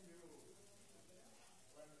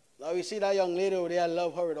 Now, you see that young lady over there, I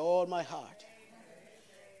love her with all my heart.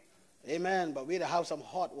 Amen. But we have some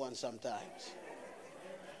hot ones sometimes.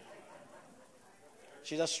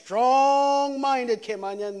 She's a strong-minded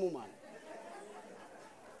Caymanian woman.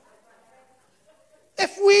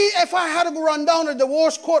 If I had to go run down a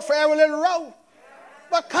divorce court for every little row,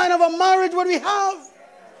 what kind of a marriage would we have?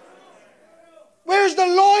 Where's the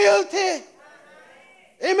loyalty?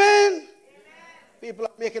 Amen. People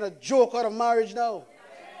are making a joke out of marriage now.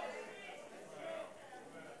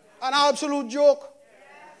 An absolute joke.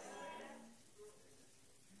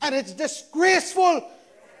 And it's disgraceful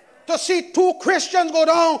to see two Christians go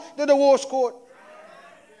down the divorce court.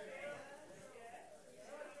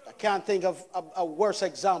 I can't think of a worse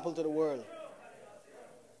example to the world.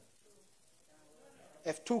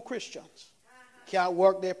 If two Christians can't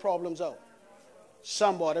work their problems out,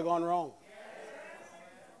 somebody gone wrong.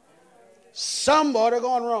 Somebody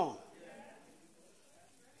gone wrong.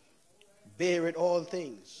 Bear it all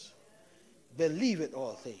things. Believe it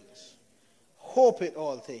all things. Hope it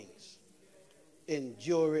all things.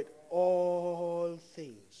 Endure it all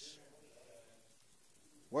things.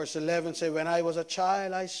 Verse 11 says, when I was a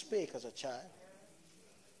child, I spake as a child.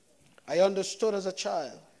 I understood as a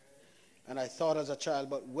child. And I thought as a child.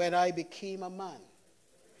 But when I became a man,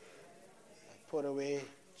 I put away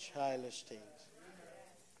childish things.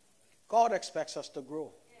 God expects us to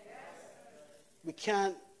grow. We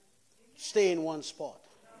can't stay in one spot.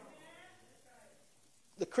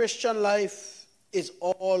 The Christian life is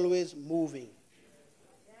always moving.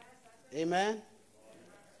 Amen?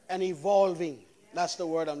 And evolving. That's the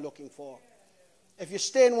word I'm looking for. If you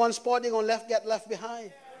stay in one spot, you're going to get left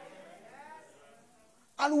behind.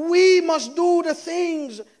 And we must do the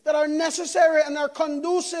things that are necessary and are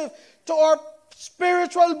conducive to our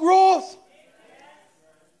spiritual growth.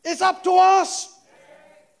 It's up to us.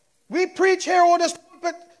 We preach here over this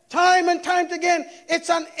pulpit time and time again. It's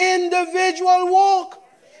an individual walk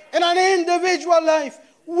and an individual life.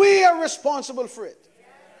 We are responsible for it.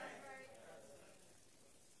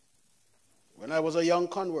 When I was a young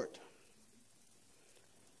convert,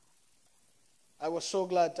 I was so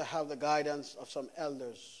glad to have the guidance of some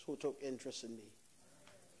elders who took interest in me.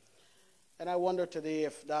 And I wonder today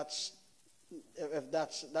if that's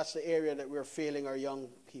the area that we're failing our young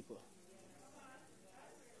people.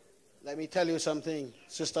 Let me tell you something.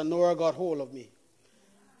 Sister Nora got hold of me.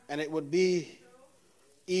 And it would be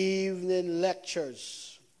evening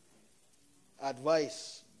lectures,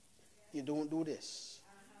 advice. You don't do this.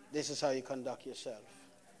 This is how you conduct yourself.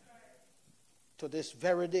 To this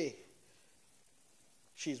very day,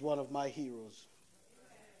 she's one of my heroes.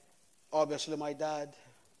 Obviously, my dad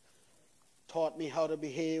taught me how to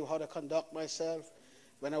behave, how to conduct myself.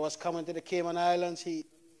 When I was coming to the Cayman Islands, he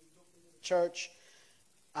took me to church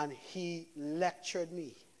and he lectured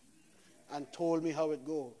me and told me how it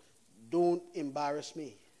goes. Don't embarrass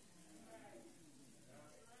me.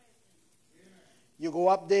 You go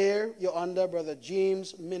up there, you're under Brother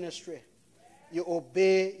James' ministry. You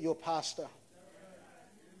obey your pastor.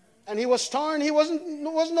 And he was stern. He wasn't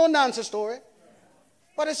no nonsense story.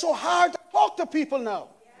 But it's so hard to talk to people now.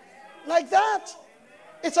 Like that.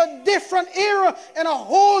 It's a different era and a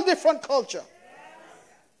whole different culture.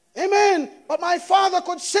 Amen. But my father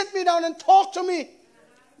could sit me down and talk to me.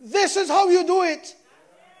 This is how you do it.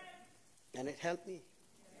 And it helped me.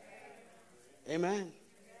 Amen.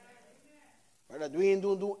 Brother Duane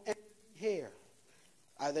don't do anything here,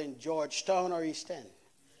 either in Georgetown or East End,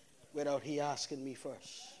 without he asking me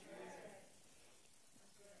first.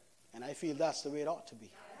 And I feel that's the way it ought to be.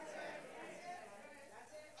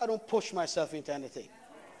 I don't push myself into anything.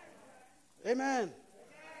 Amen.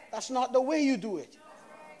 That's not the way you do it.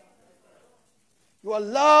 You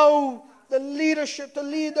allow the leadership to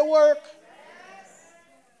lead the work.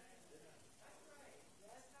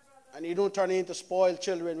 And you don't turn into spoiled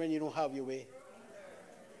children when you don't have your way.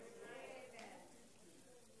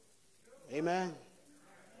 Amen.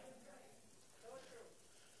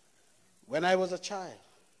 When I was a child,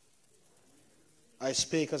 I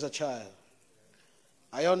spake as a child.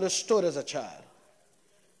 I understood as a child.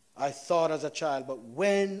 I thought as a child. But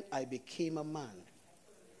when I became a man,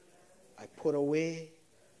 I put away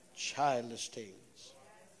childish things.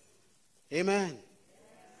 Amen.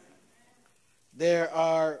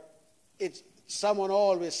 Someone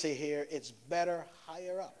always say here, it's better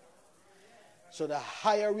higher up. So the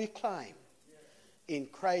higher we climb in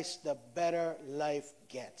Christ, the better life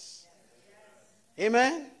gets.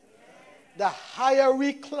 Amen? The higher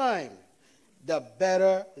we climb, the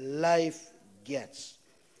better life gets.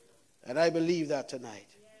 And I believe that tonight.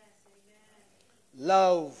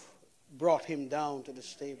 Love brought him down to the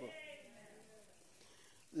stable.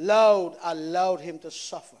 Love allowed him to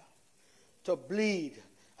suffer, to bleed,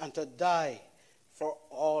 and to die for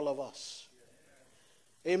all of us.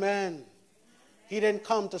 Amen. He didn't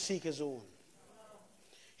come to seek his own.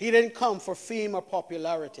 He didn't come for fame or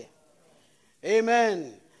popularity.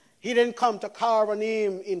 Amen. He didn't come to carve a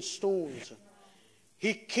name in stones.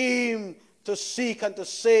 He came to seek and to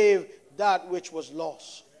save that which was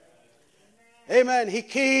lost. Amen. He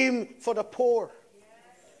came for the poor,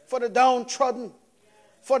 for the downtrodden,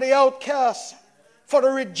 for the outcast, for the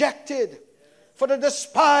rejected, for the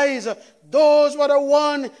despised. Those were the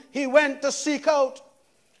one he went to seek out.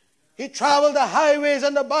 He traveled the highways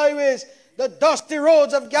and the byways, the dusty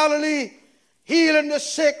roads of Galilee, healing the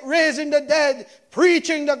sick, raising the dead,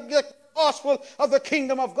 preaching the gospel of the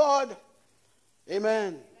kingdom of God.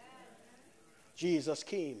 Amen. Jesus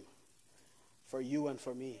came for you and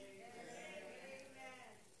for me.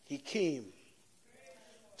 He came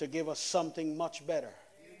to give us something much better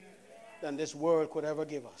than this world could ever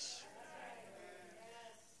give us.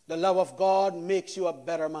 The love of God makes you a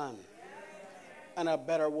better man and a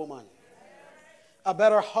better woman, a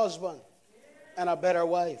better husband and a better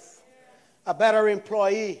wife, a better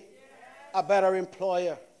employee, a better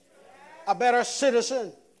employer, a better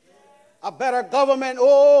citizen, a better government.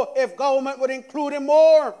 Oh, if government would include him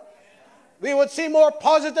more, we would see more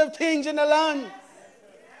positive things in the land.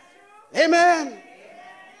 Amen.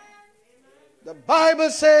 The Bible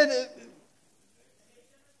said,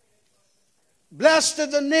 blessed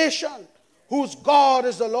is the nation whose God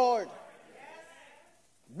is the Lord.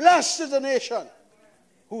 Blessed is the nation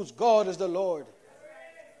whose God is the Lord.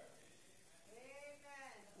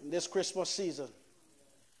 In this Christmas season,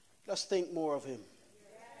 let's think more of him.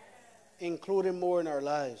 Include him more in our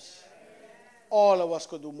lives. All of us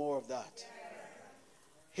could do more of that.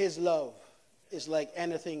 His love is like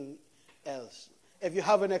anything else. If you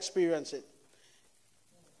haven't experienced it,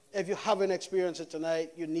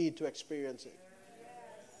 tonight, you need to experience it.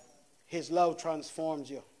 His love transforms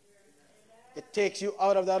you. It takes you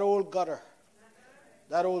out of that old gutter,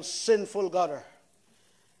 that old sinful gutter.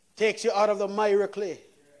 Takes you out of the miry clay.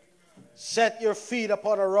 Set your feet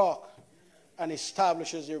upon a rock and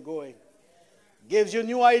establishes your going. Gives you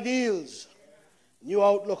new ideals, new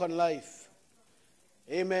outlook on life.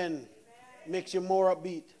 Amen. Makes you more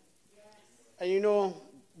upbeat. And you know,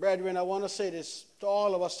 brethren, I want to say this to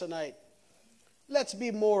all of us tonight. Let's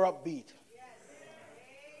be more upbeat.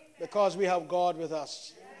 Because we have God with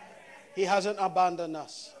us. He hasn't abandoned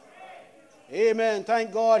us. Amen.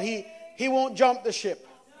 Thank God he won't jump the ship.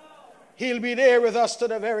 He'll be there with us to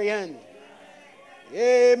the very end.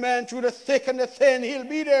 Amen. Through the thick and the thin, he'll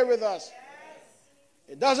be there with us.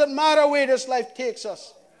 It doesn't matter where this life takes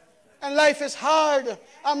us. And life is hard.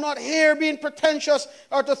 I'm not here being pretentious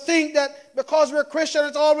or to think that because we're Christian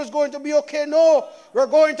it's always going to be okay. No, we're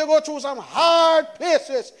going to go through some hard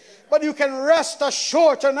places. But you can rest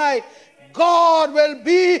assured tonight, God will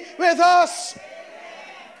be with us.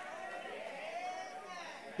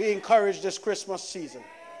 Be encouraged this Christmas season.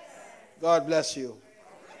 God bless you.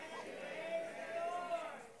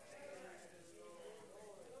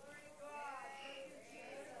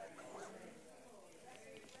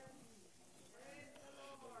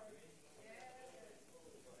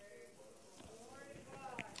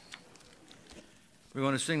 We're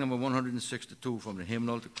going to sing number 162 from the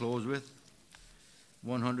hymnal to close with.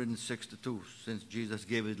 162. Since Jesus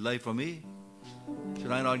gave his life for me, should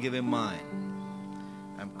I not give him mine?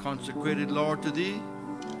 I'm consecrated, Lord, to thee.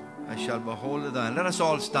 I shall behold thine. Let us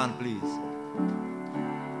all stand, please.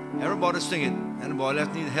 Everybody sing it. Anybody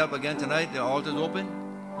else need help again tonight? The altar's open.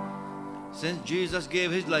 Since Jesus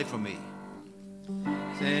gave his life for me.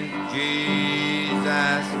 Since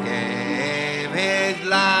Jesus gave his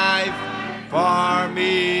life for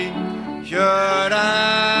me, should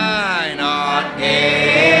I not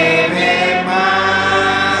give him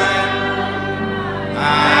mine?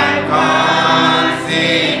 I'm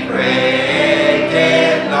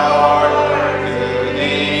consecrated, Lord, to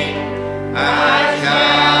thee. I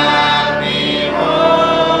shall be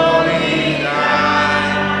wholly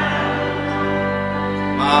thine.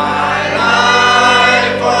 My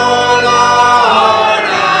life, O Lord,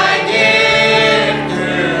 I give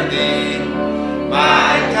to thee.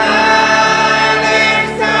 My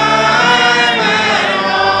talents, time and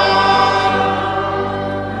all,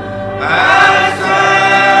 I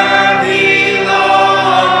serve thee,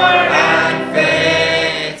 Lord, and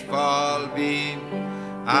faithful be.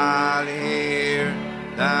 I'll hear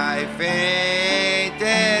thy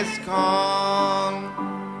faintest call.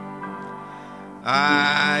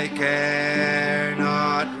 I care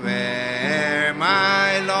not where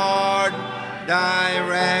my Lord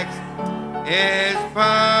directs his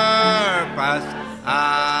purpose,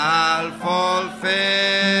 I'll fulfill.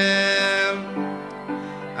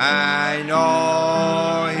 I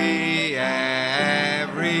know he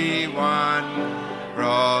everyone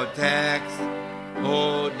protects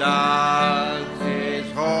who does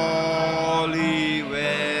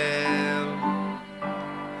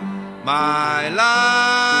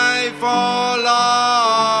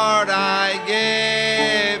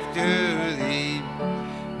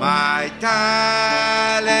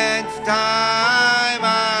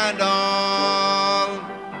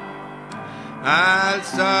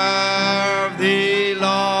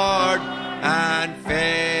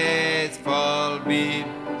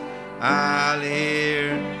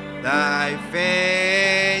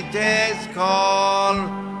faintest call.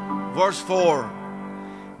 Verse 4.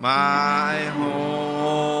 My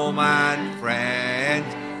home and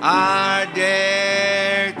friends are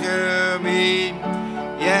dear to me,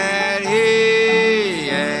 yet he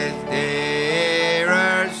is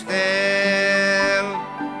dearer still.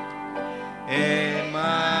 In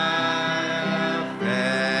my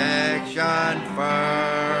affection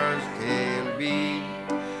first he'll be,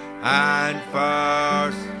 and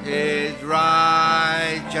first his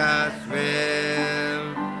righteous will.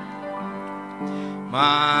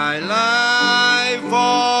 My life,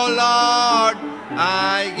 O Lord,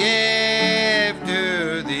 I give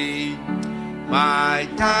to thee, my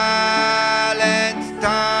talents,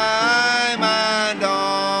 time, and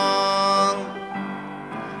all.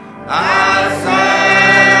 I'll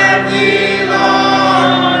serve thee,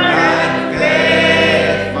 Lord, and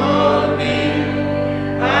faithful be.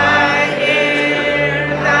 I hear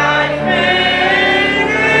thy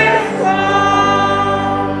faintest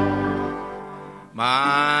call.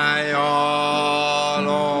 My all,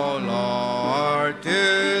 O Lord,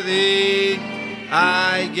 to thee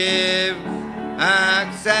I give,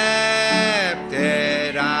 accepted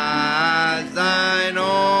as thine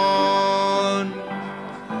own.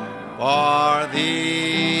 For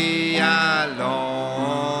thee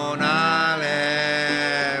alone I'll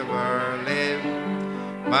ever live.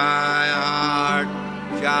 My heart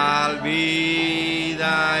shall be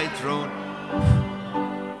thy throne.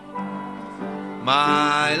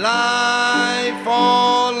 My life,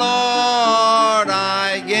 O Lord,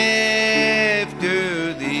 I give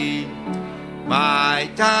to thee, my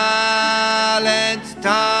talents,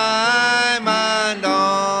 time, and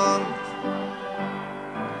all.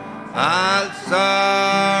 I'll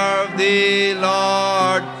serve thee,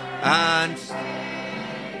 Lord, and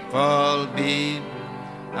full be.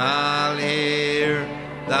 I'll hear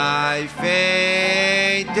thy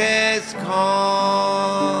faintest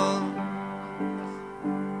call.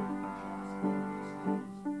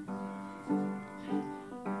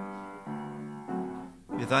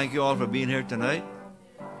 We thank you all for being here tonight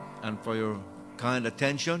and for your kind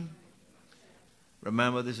attention.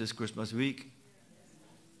 Remember, this is Christmas week,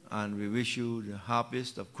 and we wish you the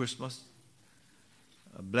happiest of Christmas,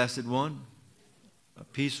 a blessed one, a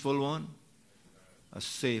peaceful one, a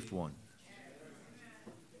safe one.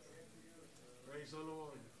 Praise the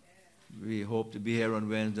Lord. We hope to be here on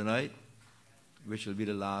Wednesday night, which will be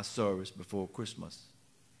the last service before Christmas.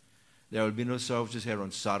 There will be no services here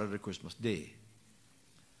on Saturday, Christmas Day.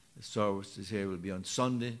 The services here will be on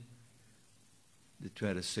Sunday, the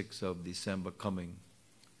 26th of December coming,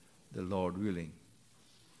 the Lord willing.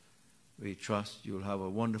 We trust you'll have a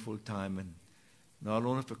wonderful time, and not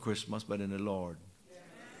only for Christmas, but in the Lord. Yes.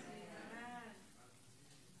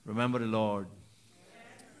 Remember the Lord.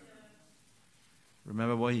 Yes.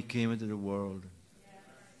 Remember why he came into the world,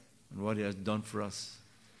 and what he has done for us,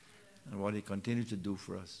 and what he continues to do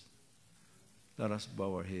for us. Let us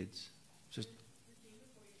bow our heads.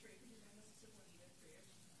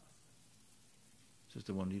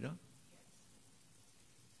 Sister Juanita?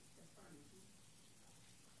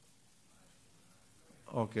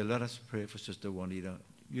 Okay, let us pray for Sister Juanita.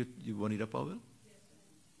 You Juanita Powell?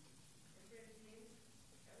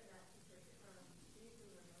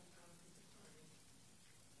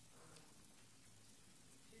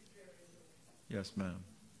 Yes, ma'am.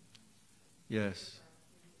 Yes.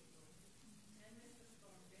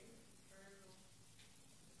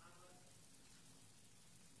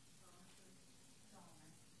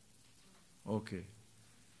 Okay.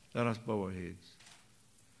 Let us bow our heads.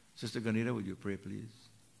 Sister Ganita, would you pray, please?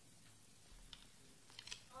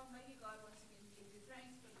 Almighty God, once again, we give you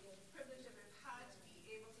thanks for the privilege that we've had to be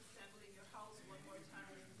able to assemble in your house one more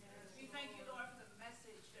time. We thank you, Lord, for the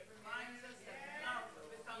message that reminds us that love,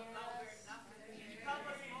 without love, we're nothing. Help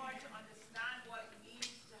us, Lord, to understand what it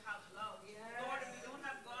means to have love. Lord, if we don't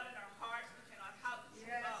have God in our hearts, we cannot have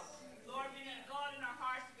love. Lord, we need God in our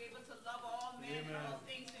hearts to be able to love all men and all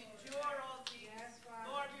things, to endure all things.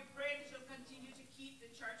 Lord, we pray that you'll continue to keep the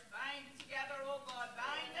church bind together, oh God.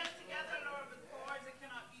 Bind us together, Lord, with cords that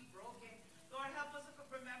cannot be broken. Lord, help us to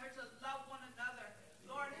remember to love one another.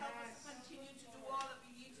 Lord, help us to continue to do all that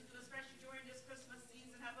we need to do, especially during this Christmas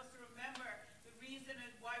season. Help us to remember the reason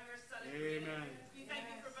and why we're celebrating. Amen. We thank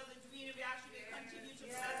you for Brother Duane. We ask you to continue to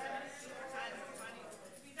bless him in his super times of money.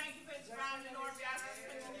 We thank you for his family, Lord. We ask you to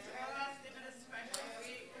continue to bless them in a special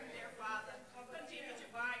way, dear Father. Continue to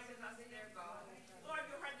abide with us, dear God. Lord,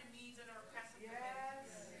 you heard the needs and the requests of the men.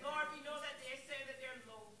 Lord, we know that they say that they're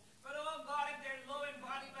low. But, oh God, if they're low in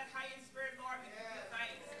body but high in spirit, Lord, we give you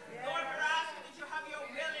thanks. Lord, we're asking that you have your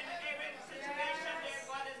will in every situation, dear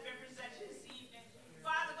God, as represented.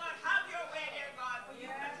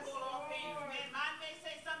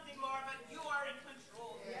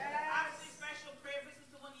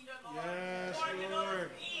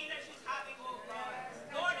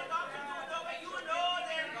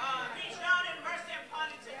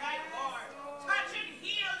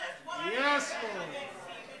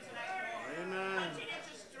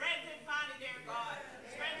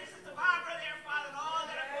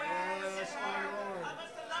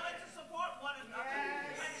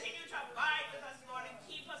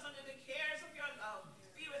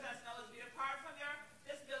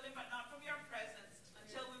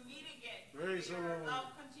 Praise the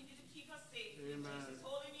Lord.